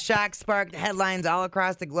 The shock sparked headlines all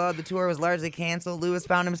across the globe. The tour was largely canceled. Lewis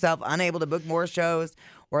found himself unable to book more shows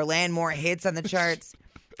or land more hits on the charts.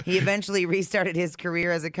 He eventually restarted his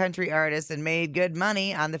career as a country artist and made good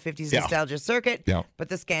money on the 50s nostalgia circuit. Yeah. But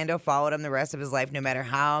the scandal followed him the rest of his life, no matter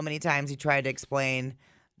how many times he tried to explain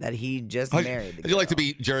that he just married the I'd like to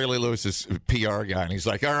be Jerry Lee Lewis's PR guy, and he's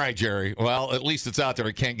like, "All right, Jerry. Well, at least it's out there.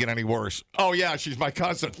 It can't get any worse." Oh yeah, she's my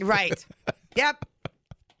cousin. Right. Yep.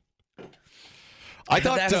 I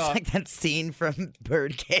thought that was like that scene from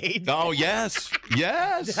Birdcage. Oh yes,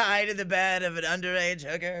 yes. Died in the bed of an underage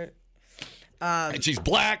hooker. And she's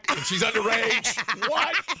black and she's underage.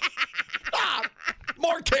 What?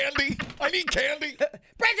 More candy. I need candy.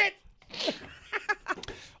 Bridget.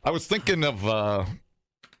 I was thinking of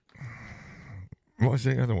what was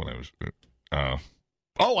the other one?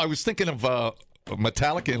 I was thinking of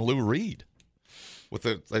Metallica and Lou Reed.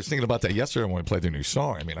 I was thinking about that yesterday when we played their new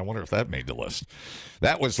song. I mean, I wonder if that made the list.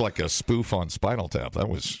 That was like a spoof on Spinal Tap. That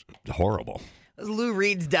was horrible. It was Lou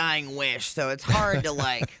Reed's dying wish, so it's hard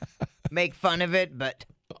to make fun of it, but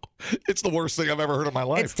it's the worst thing I've ever heard in my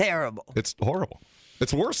life. It's terrible. It's horrible.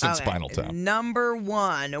 It's worse than Spinal Tap. Number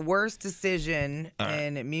 1, worst decision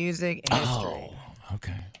in music history. Oh,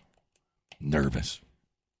 okay. Nervous.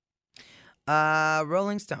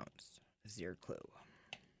 Rolling Stones is your clue.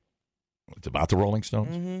 It's about the Rolling Stones?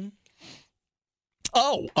 Mm-hmm.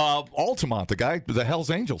 Oh, Altamont, the guy, the Hells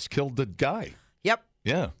Angels killed the guy. Yep.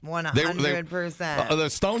 Yeah. 100%. The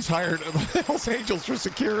Stones hired the Hells Angels for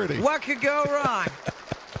security. What could go wrong?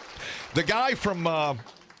 The guy from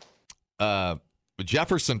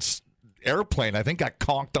Jefferson's airplane, I think, got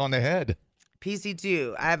conked on the head.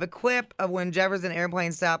 PC2. I have a clip of when Jefferson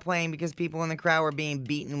Airplane stopped playing because people in the crowd were being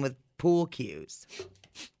beaten with pool cues.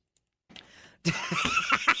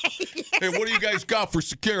 Hey, what do you guys got for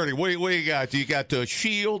security? What do you got? Do you got the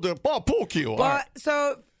shield? Pool cue. Well,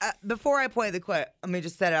 so before I play the clip, let me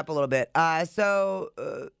just set it up a little bit.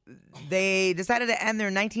 They decided to end their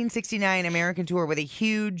 1969 American tour with a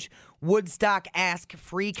huge Woodstock-esque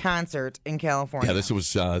free concert in California. Yeah, this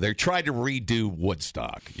was, they tried to redo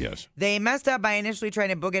Woodstock, yes. They messed up by initially trying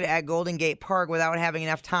to book it at Golden Gate Park without having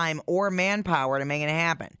enough time or manpower to make it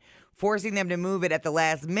happen, forcing them to move it at the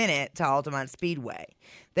last minute to Altamont Speedway.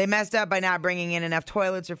 They messed up by not bringing in enough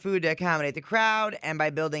toilets or food to accommodate the crowd and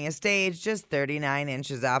by building a stage just 39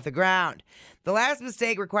 inches off the ground. The last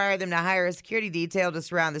mistake required them to hire a security detail to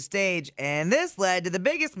surround the stage, and this led to the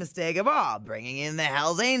biggest mistake of all, bringing in the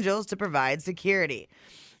Hells Angels to provide security.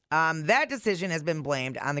 That decision has been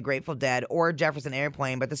blamed on the Grateful Dead or Jefferson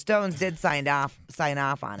Airplane, but the Stones did sign off on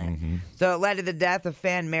it. Mm-hmm. So it led to the death of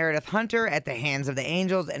fan Meredith Hunter at the hands of the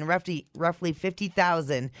Angels and roughly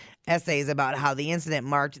 50,000 essays about how the incident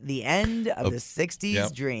marked the end of the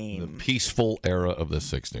 60s dream. The peaceful era of the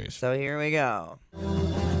 60s. So here we go.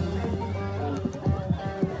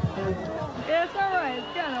 Yeah, it's all right.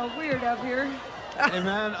 It's kind of weird up here. Hey,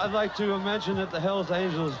 man, I'd like to mention that the Hells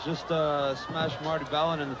Angels just smashed Marty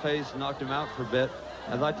Ballin in the face and knocked him out for a bit.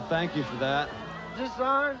 I'd like to thank you for that. Is this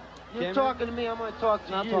on? You're talking to me, I'm going to talk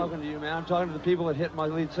to you. I'm not talking to you, man. I'm talking to the people that hit my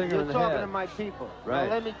lead singer in the head. You're talking to my people. Right.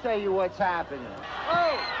 Now, let me tell you what's happening.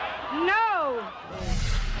 Oh, no!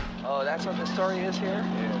 Oh, that's what the story is here?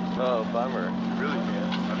 Yeah. Oh, bummer. Really,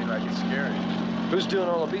 man. I mean, like, it's scary. Who's doing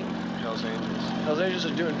all the beating? Hells Angels. Hells Angels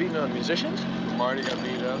are doing beating on musicians? Marty got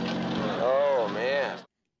beat up. Oh, man.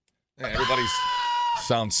 Yeah, everybody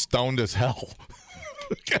sounds stoned as hell.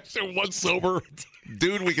 Guess there one sober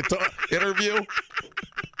dude we could interview.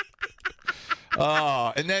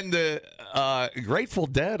 And then the Grateful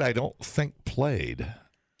Dead, I don't think played.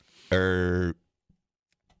 I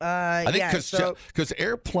think because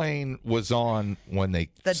Airplane was on when they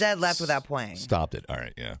the Dead left without playing. Stopped it. All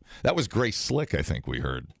right, yeah, that was Grace Slick. I think we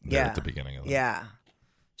heard there at the beginning of it. Yeah,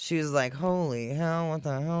 she was like, "Holy hell, what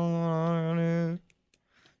the hell?"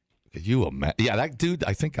 Could you imagine? Yeah, that dude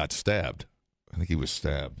I think got stabbed. I think he was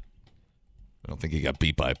stabbed. I don't think he got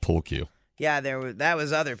beat by a pool cue. Yeah, that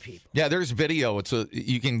was other people. Yeah, there's video.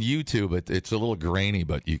 You can YouTube it. It's a little grainy,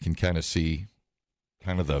 but you can kind of see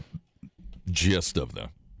kind of the gist of the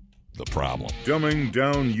problem. Dumbing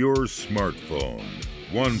down your smartphone.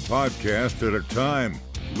 One podcast at a time.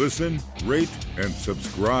 Listen, rate, and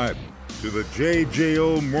subscribe to the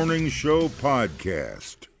JJO Morning Show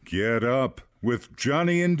podcast. Get up with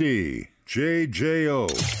Johnny and D. JJO.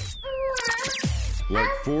 Like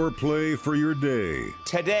foreplay for your day.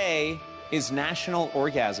 Today is National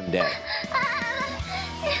Orgasm Day.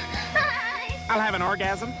 I'll have an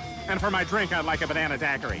orgasm, and for my drink, I'd like a banana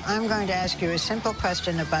daiquiri. I'm going to ask you a simple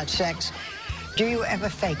question about sex. Do you ever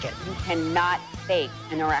fake it? You cannot fake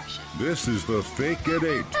an erection. This is the Fake at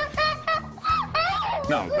 8.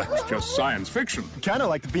 No, that's just science fiction. Kind of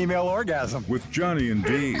like the female orgasm. With Johnny and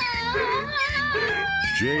D.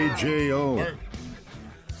 JJO.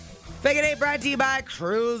 Fake at 8 brought to you by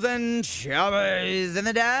Cruisin' Chubbies in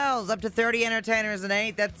the Dells. Up to 30 entertainers an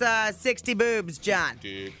 8. That's 60 boobs, John.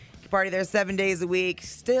 Dude. Party there 7 days a week.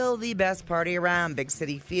 Still the best party around. Big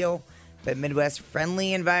city feel, but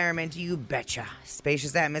Midwest-friendly environment, you betcha.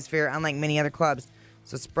 Spacious atmosphere, unlike many other clubs.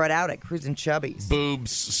 So spread out at Cruisin' Chubbies.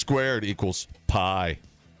 Boobs squared equals pi.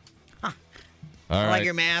 Huh. All I right. like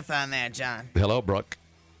your math on that, John. Hello, Brooke.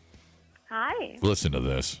 Hi. Listen to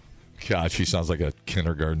this. God, she sounds like a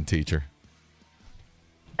kindergarten teacher.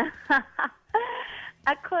 A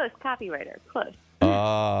close copywriter. Close.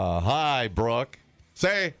 Hi, Brooke.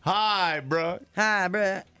 Say hi, Brooke. Hi,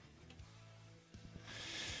 Brooke.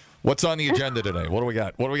 What's on the agenda today? What do we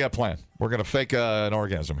got? What do we got planned? We're going to fake an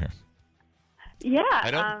orgasm here. Yeah, I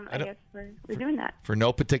guess we're doing that. For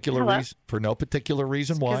no particular Hello? reason. For no particular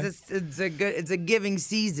reason. Why? Because it's a giving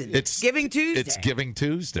season. It's Giving Tuesday. It's Giving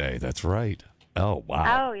Tuesday. That's right. Oh,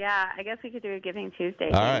 wow. Oh yeah, I guess we could do a Giving Tuesday.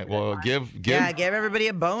 All right. Well, give everybody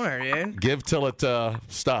a boner, dude. Give till it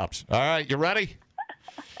stops. All right. You ready?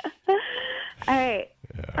 All right.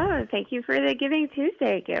 Oh, thank you for the Giving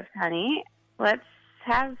Tuesday gift, honey. Let's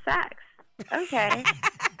have sex. Okay.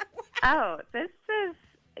 Oh, this is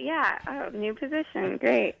new position.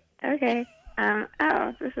 Great. Okay. Okay.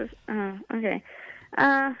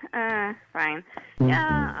 Fine.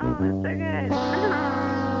 Yeah. Oh, it's so good.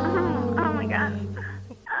 Oh my God.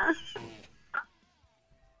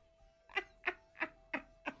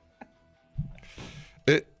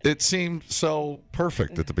 It seemed so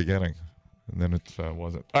perfect at the beginning. and then it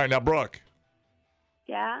wasn't. All right, now, Brooke.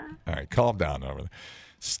 Yeah. All right, calm down over there.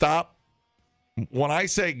 Stop. When I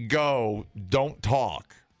say go, don't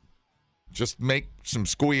talk. Just make some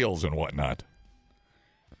squeals and whatnot.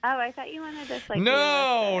 Oh, I thought you wanted this like.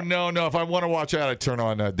 No. If I want to watch that, I turn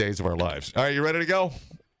on Days of Our Lives. All right, you ready to go?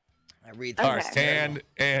 I read. All right, and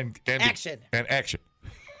action. And action.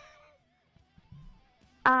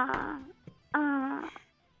 A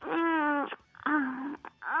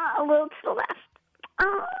little to the left.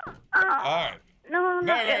 All right.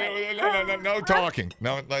 No talking.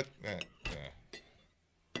 No.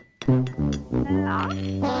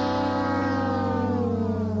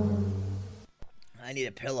 I need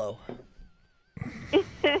a pillow.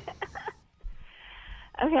 Okay.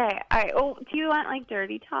 All right. Oh, do you want like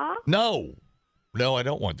dirty talk? No, I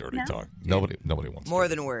don't want dirty talk. Nobody wants more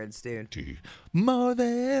than words, dude. More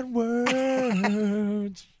than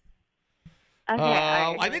words. Okay.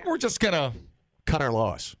 I think we're just gonna cut our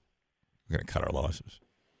loss. We're gonna cut our losses.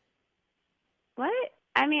 What?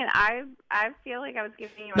 I mean, I feel like I was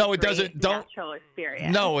giving you a No, it great doesn't. Don't. natural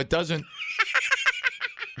experience. No, it doesn't.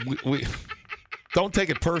 we don't take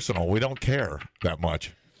it personal. We don't care that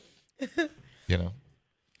much. You know.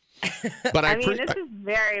 But I mean, this is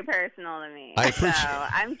very personal to me. I appreciate. So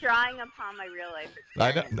I'm drawing upon my real life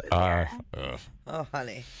experience. Oh,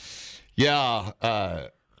 honey. Yeah,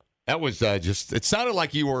 that was just. It sounded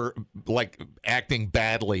like you were like acting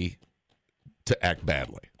badly to act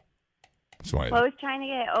badly. That's why. Well, I was trying to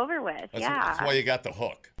get it over with. That's why you got the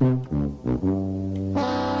hook. Yeah,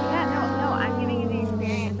 no, I'm giving you the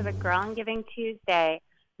experience of a girl on Giving Tuesday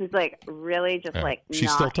who's like really just like she's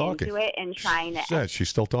not still talking. into it and trying to. Yeah, she's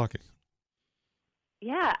still talking.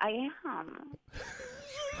 Yeah, I am.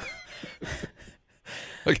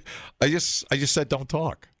 Like I just said, don't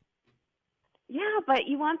talk. Yeah, but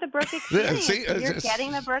you want the Brooke experience. See, You're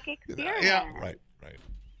getting the Brooke experience. Yeah, right.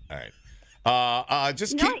 All right.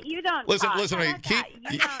 Just you keep. know what? You don't listen. talk. Listen to me. Keep.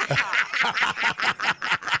 You don't talk.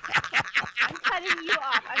 I'm cutting you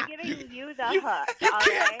off. I'm giving you the hook. All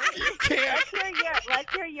right. You can't.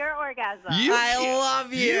 Let's hear your orgasm. I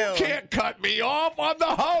love you. You can't cut me off. I'm the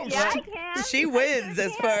host. Yeah, I can. She wins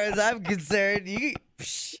as far as I'm concerned.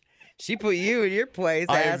 She put you in your place,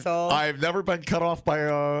 asshole. I've never been cut off by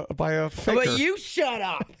a faker. But you shut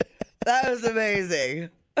up. That was amazing.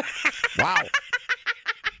 Wow.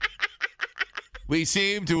 We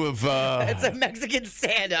seem to have it's a Mexican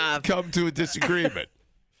standoff. Come to a disagreement.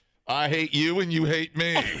 I hate you and you hate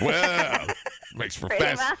me. Well, makes for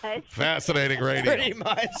fascinating radio. Pretty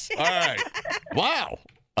much. All right. Wow.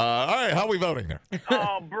 All right. How are we voting there?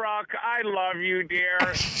 Oh, Brooke, I love you, dear.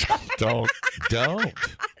 Don't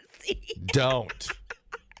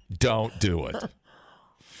do it.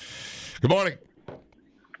 Good morning.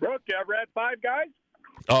 Brooke, you ever had Five Guys?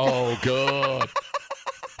 Oh, good.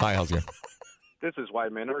 Hi, how's it going? This is why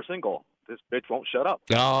men are single. This bitch won't shut up.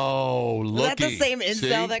 Oh, look. Was that the same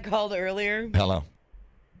incel that called earlier? Hello.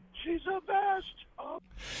 She's the best. Oh.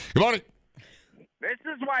 Good morning. This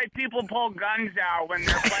is why people pull guns out when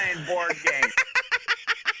they're playing board games.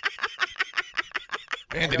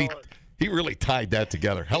 Man, did he really tied that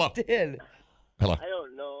together. Hello. He did. Hello. I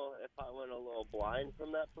don't know if I went a little blind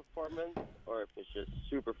from that performance or if it's just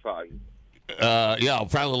super foggy. Yeah,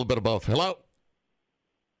 probably a little bit of both. Hello.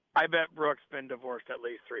 I bet Brooke's been divorced at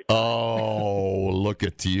least 3 times. Oh, look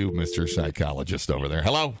at you, Mr. Psychologist over there.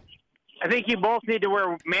 Hello. I think you both need to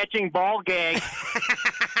wear matching ball gags.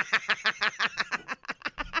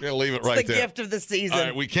 Gonna leave it It's right the there. gift of the season. All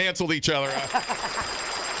right, we canceled each other out.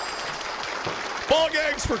 Ball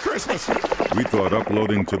gags for Christmas. We thought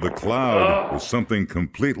uploading to the cloud was something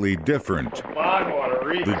completely different.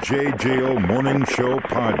 The JJO Morning Show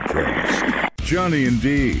Podcast. Johnny and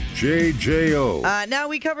D, JJO. Now,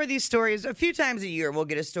 we cover these stories a few times a year. We'll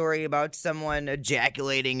get a story about someone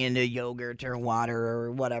ejaculating into yogurt or water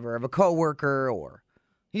or whatever of a coworker or,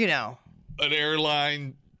 you know. An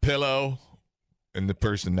airline pillow and the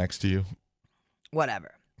person next to you.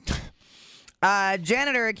 Whatever.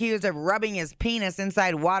 Janitor accused of rubbing his penis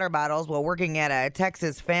inside water bottles while working at a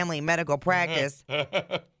Texas family medical practice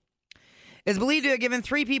is believed to have given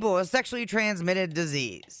 3 people a sexually transmitted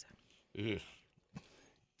disease. Ugh.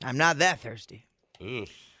 I'm not that thirsty. Ugh.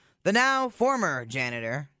 The now former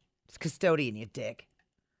janitor, it's custodian, you dick,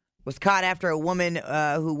 was caught after a woman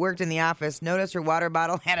who worked in the office noticed her water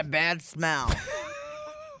bottle had a bad smell.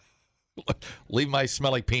 Leave my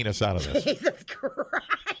smelly penis out of this. Jesus Christ.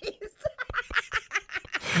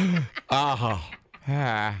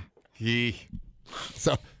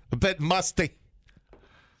 So a bit musty.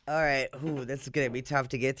 All right. Ooh, this is going to be tough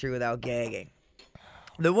to get through without gagging.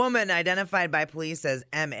 The woman, identified by police as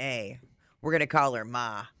M.A., we're going to call her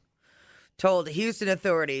Ma, told Houston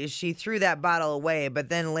authorities she threw that bottle away, but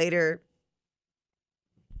then later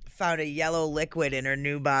found a yellow liquid in her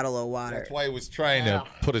new bottle of water. That's why he was trying to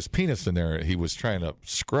put his penis in there. He was trying to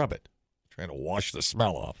scrub it, trying to wash the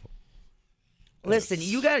smell off. Listen,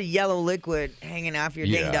 you got a yellow liquid hanging off your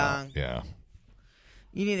ding dong. Yeah.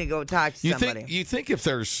 You need to go talk to somebody. You think if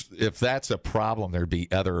that's a problem, there'd be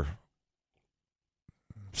other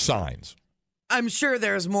signs? I'm sure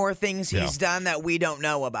there's more things he's done that we don't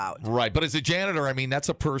know about. Right, but as a janitor, I mean, that's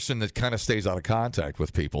a person that kind of stays out of contact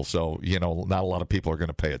with people, so, not a lot of people are going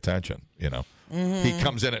to pay attention, Mm-hmm. He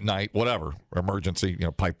comes in at night, whatever, emergency,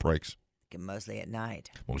 pipe breaks. Mostly at night.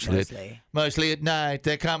 Mostly at night.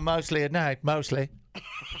 They come mostly at night, mostly.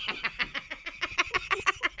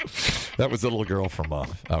 That was the little girl from,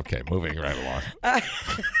 okay, moving right along.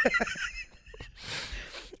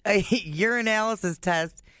 A urinalysis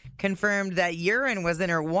test confirmed that urine was in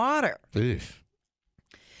her water. Eesh.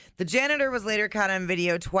 The janitor was later caught on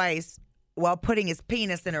video twice while putting his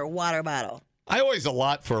penis in her water bottle. I always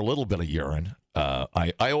allot for a little bit of urine.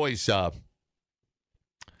 I always...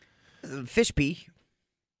 fish pee.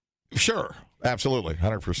 Sure, absolutely,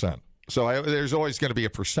 100%. So there's always going to be a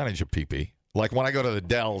percentage of pee-pee. Like when I go to the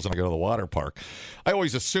Dells and I go to the water park, I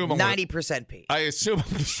always assume I'm 90% pee. I assume I'm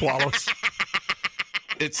going to swallow it.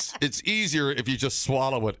 It's easier if you just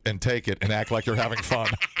swallow it and take it and act like you're having fun.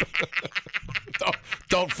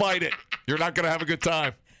 Don't fight it. You're not going to have a good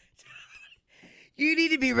time. You need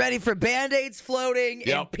to be ready for Band-Aids floating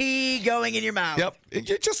and pee going in your mouth. Yep.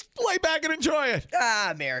 You just lay back and enjoy it.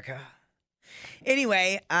 Ah, America.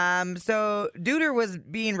 Anyway, so Duder was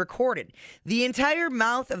being recorded. The entire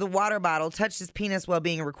mouth of the water bottle touched his penis while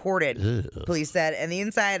being recorded, police said, and the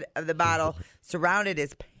inside of the bottle surrounded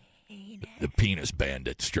his penis. The penis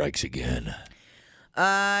bandit strikes again.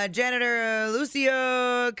 Janitor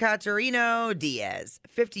Lucio Catarino Diaz,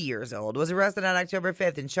 50 years old, was arrested on October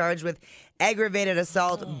 5th and charged with aggravated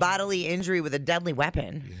assault, bodily injury with a deadly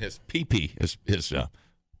weapon. His pee-pee,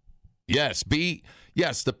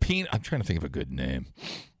 the penis. I'm trying to think of a good name.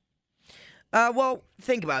 Well,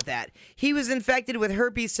 think about that. He was infected with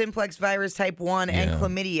herpes simplex virus type 1 and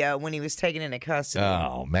chlamydia when he was taken into custody.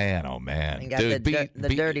 Oh, man. And got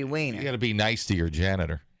the dirty wiener. You got to be nice to your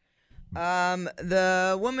janitor.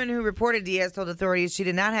 The woman who reported Diaz told authorities she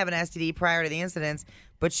did not have an STD prior to the incidents,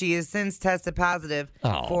 but she has since tested positive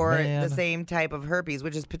for the same type of herpes,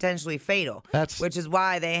 which is potentially fatal. Which is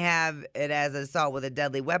why they have it as assault with a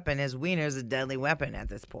deadly weapon. His wiener is a deadly weapon at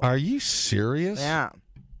this point. Are you serious? Yeah.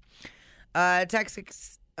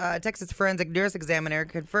 Texas forensic nurse examiner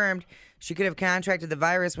confirmed she could have contracted the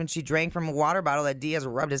virus when she drank from a water bottle that Diaz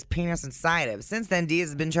rubbed his penis inside of. Since then, Diaz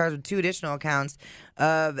has been charged with 2 additional counts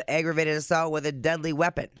of aggravated assault with a deadly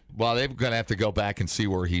weapon. Well, they're going to have to go back and see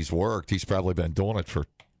where he's worked. He's probably been doing it for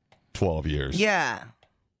 12 years. Yeah.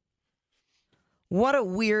 What a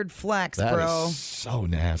weird flex, bro. That is so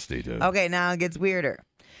nasty, dude. Okay, now it gets weirder.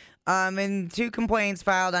 In 2 complaints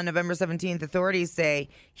filed on November 17th, authorities say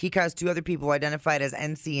he caused 2 other people identified as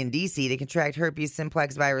NC and DC to contract herpes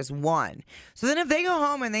simplex virus 1. So then if they go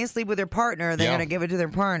home and they sleep with their partner, they're going to give it to their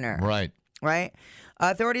partner. Right. Right?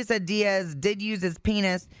 Authorities said Diaz did use his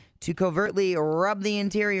penis to covertly rub the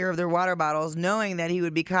interior of their water bottles, knowing that he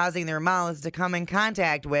would be causing their mouths to come in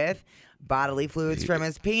contact with bodily fluids from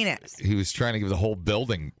his penis. He was trying to give the whole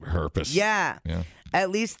building herpes. Yeah. At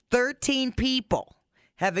least 13 people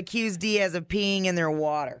have accused Diaz of peeing in their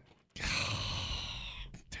water. Dude,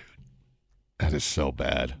 that is so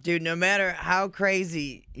bad. Dude, no matter how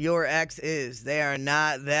crazy your ex is, they are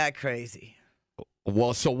not that crazy.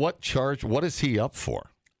 Well, so what is he up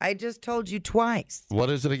for? I just told you twice.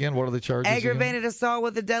 What is it again? What are the charges? Aggravated assault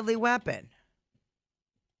with a deadly weapon.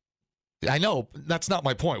 I know. That's not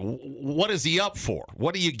my point. What is he up for?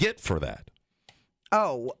 What do you get for that?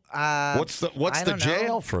 Oh, what's the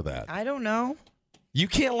jail for that? I don't know. You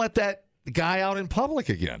can't let that guy out in public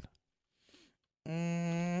again.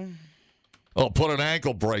 Oh, put an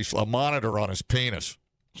ankle bracelet, a monitor on his penis,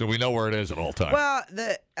 so we know where it is at all times. Well,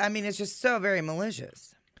 it's just so very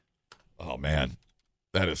malicious. Oh, man.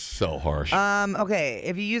 That is so harsh. Okay,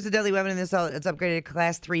 if you use a deadly weapon in this, it's upgraded to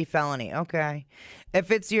Class 3 felony. Okay. If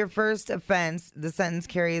it's your first offense, the sentence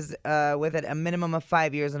carries with it a minimum of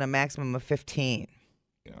 5 years and a maximum of 15.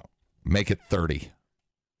 Yeah. Make it 30.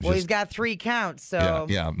 Well, he's got 3 counts, so...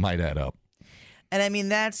 Yeah, it might add up. And, I mean,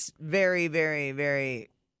 that's very, very, very...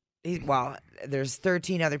 there's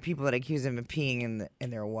 13 other people that accuse him of peeing in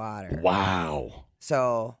their water. Wow.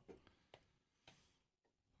 So...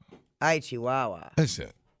 Ay, Chihuahua. That's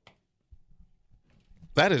it.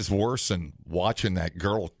 That is worse than watching that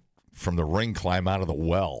girl from the ring climb out of the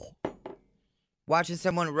well. Watching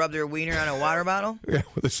someone rub their wiener on a water bottle? Yeah,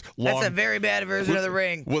 with this long, That's a very bad version of The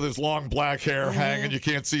Ring. With his long black hair Mm-hmm. hanging. You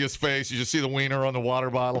can't see his face. You just see the wiener on the water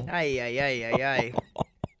bottle. Ay, ay, ay, ay, ay.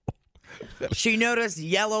 She noticed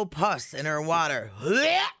yellow pus in her water.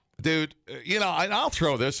 Dude, and I'll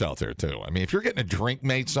throw this out there, too. I mean, if you're getting a drink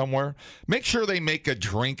made somewhere, make sure they make a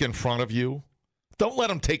drink in front of you. Don't let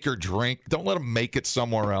them take your drink. Don't let them make it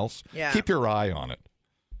somewhere else. Yeah. Keep your eye on it.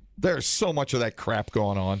 There's so much of that crap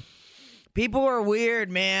going on. People are weird,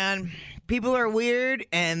 man. People are weird,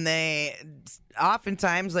 and they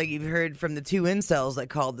oftentimes, like you've heard from the 2 incels that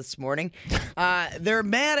called this morning, they're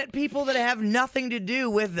mad at people that have nothing to do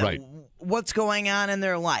with what's going on in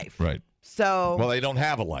their life. Right. So, well, they don't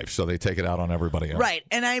have a life, so they take it out on everybody else. Right,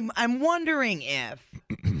 and I'm wondering if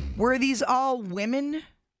were these all women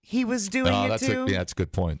he was doing it to? That's a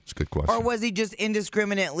good point. It's a good question. Or was he just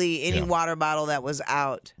indiscriminately any water bottle that was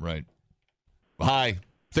out? Right. Hi,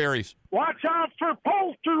 theories. Watch out for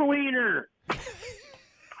Polster Wiener.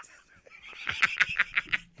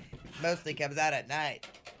 Mostly comes out at night.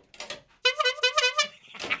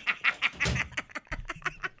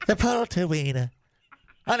 The Polter Wiener.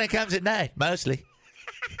 And it comes at night, mostly.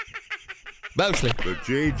 Mostly. The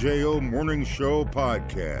JJO Morning Show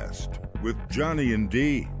podcast with Johnny and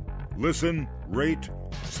D. Listen, rate,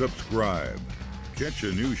 subscribe. Catch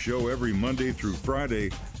a new show every Monday through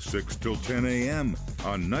Friday, 6 till 10 a.m.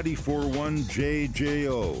 on 94.1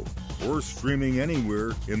 JJO or streaming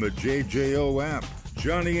anywhere in the JJO app.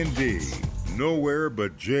 Johnny and D. Nowhere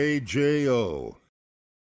but JJO.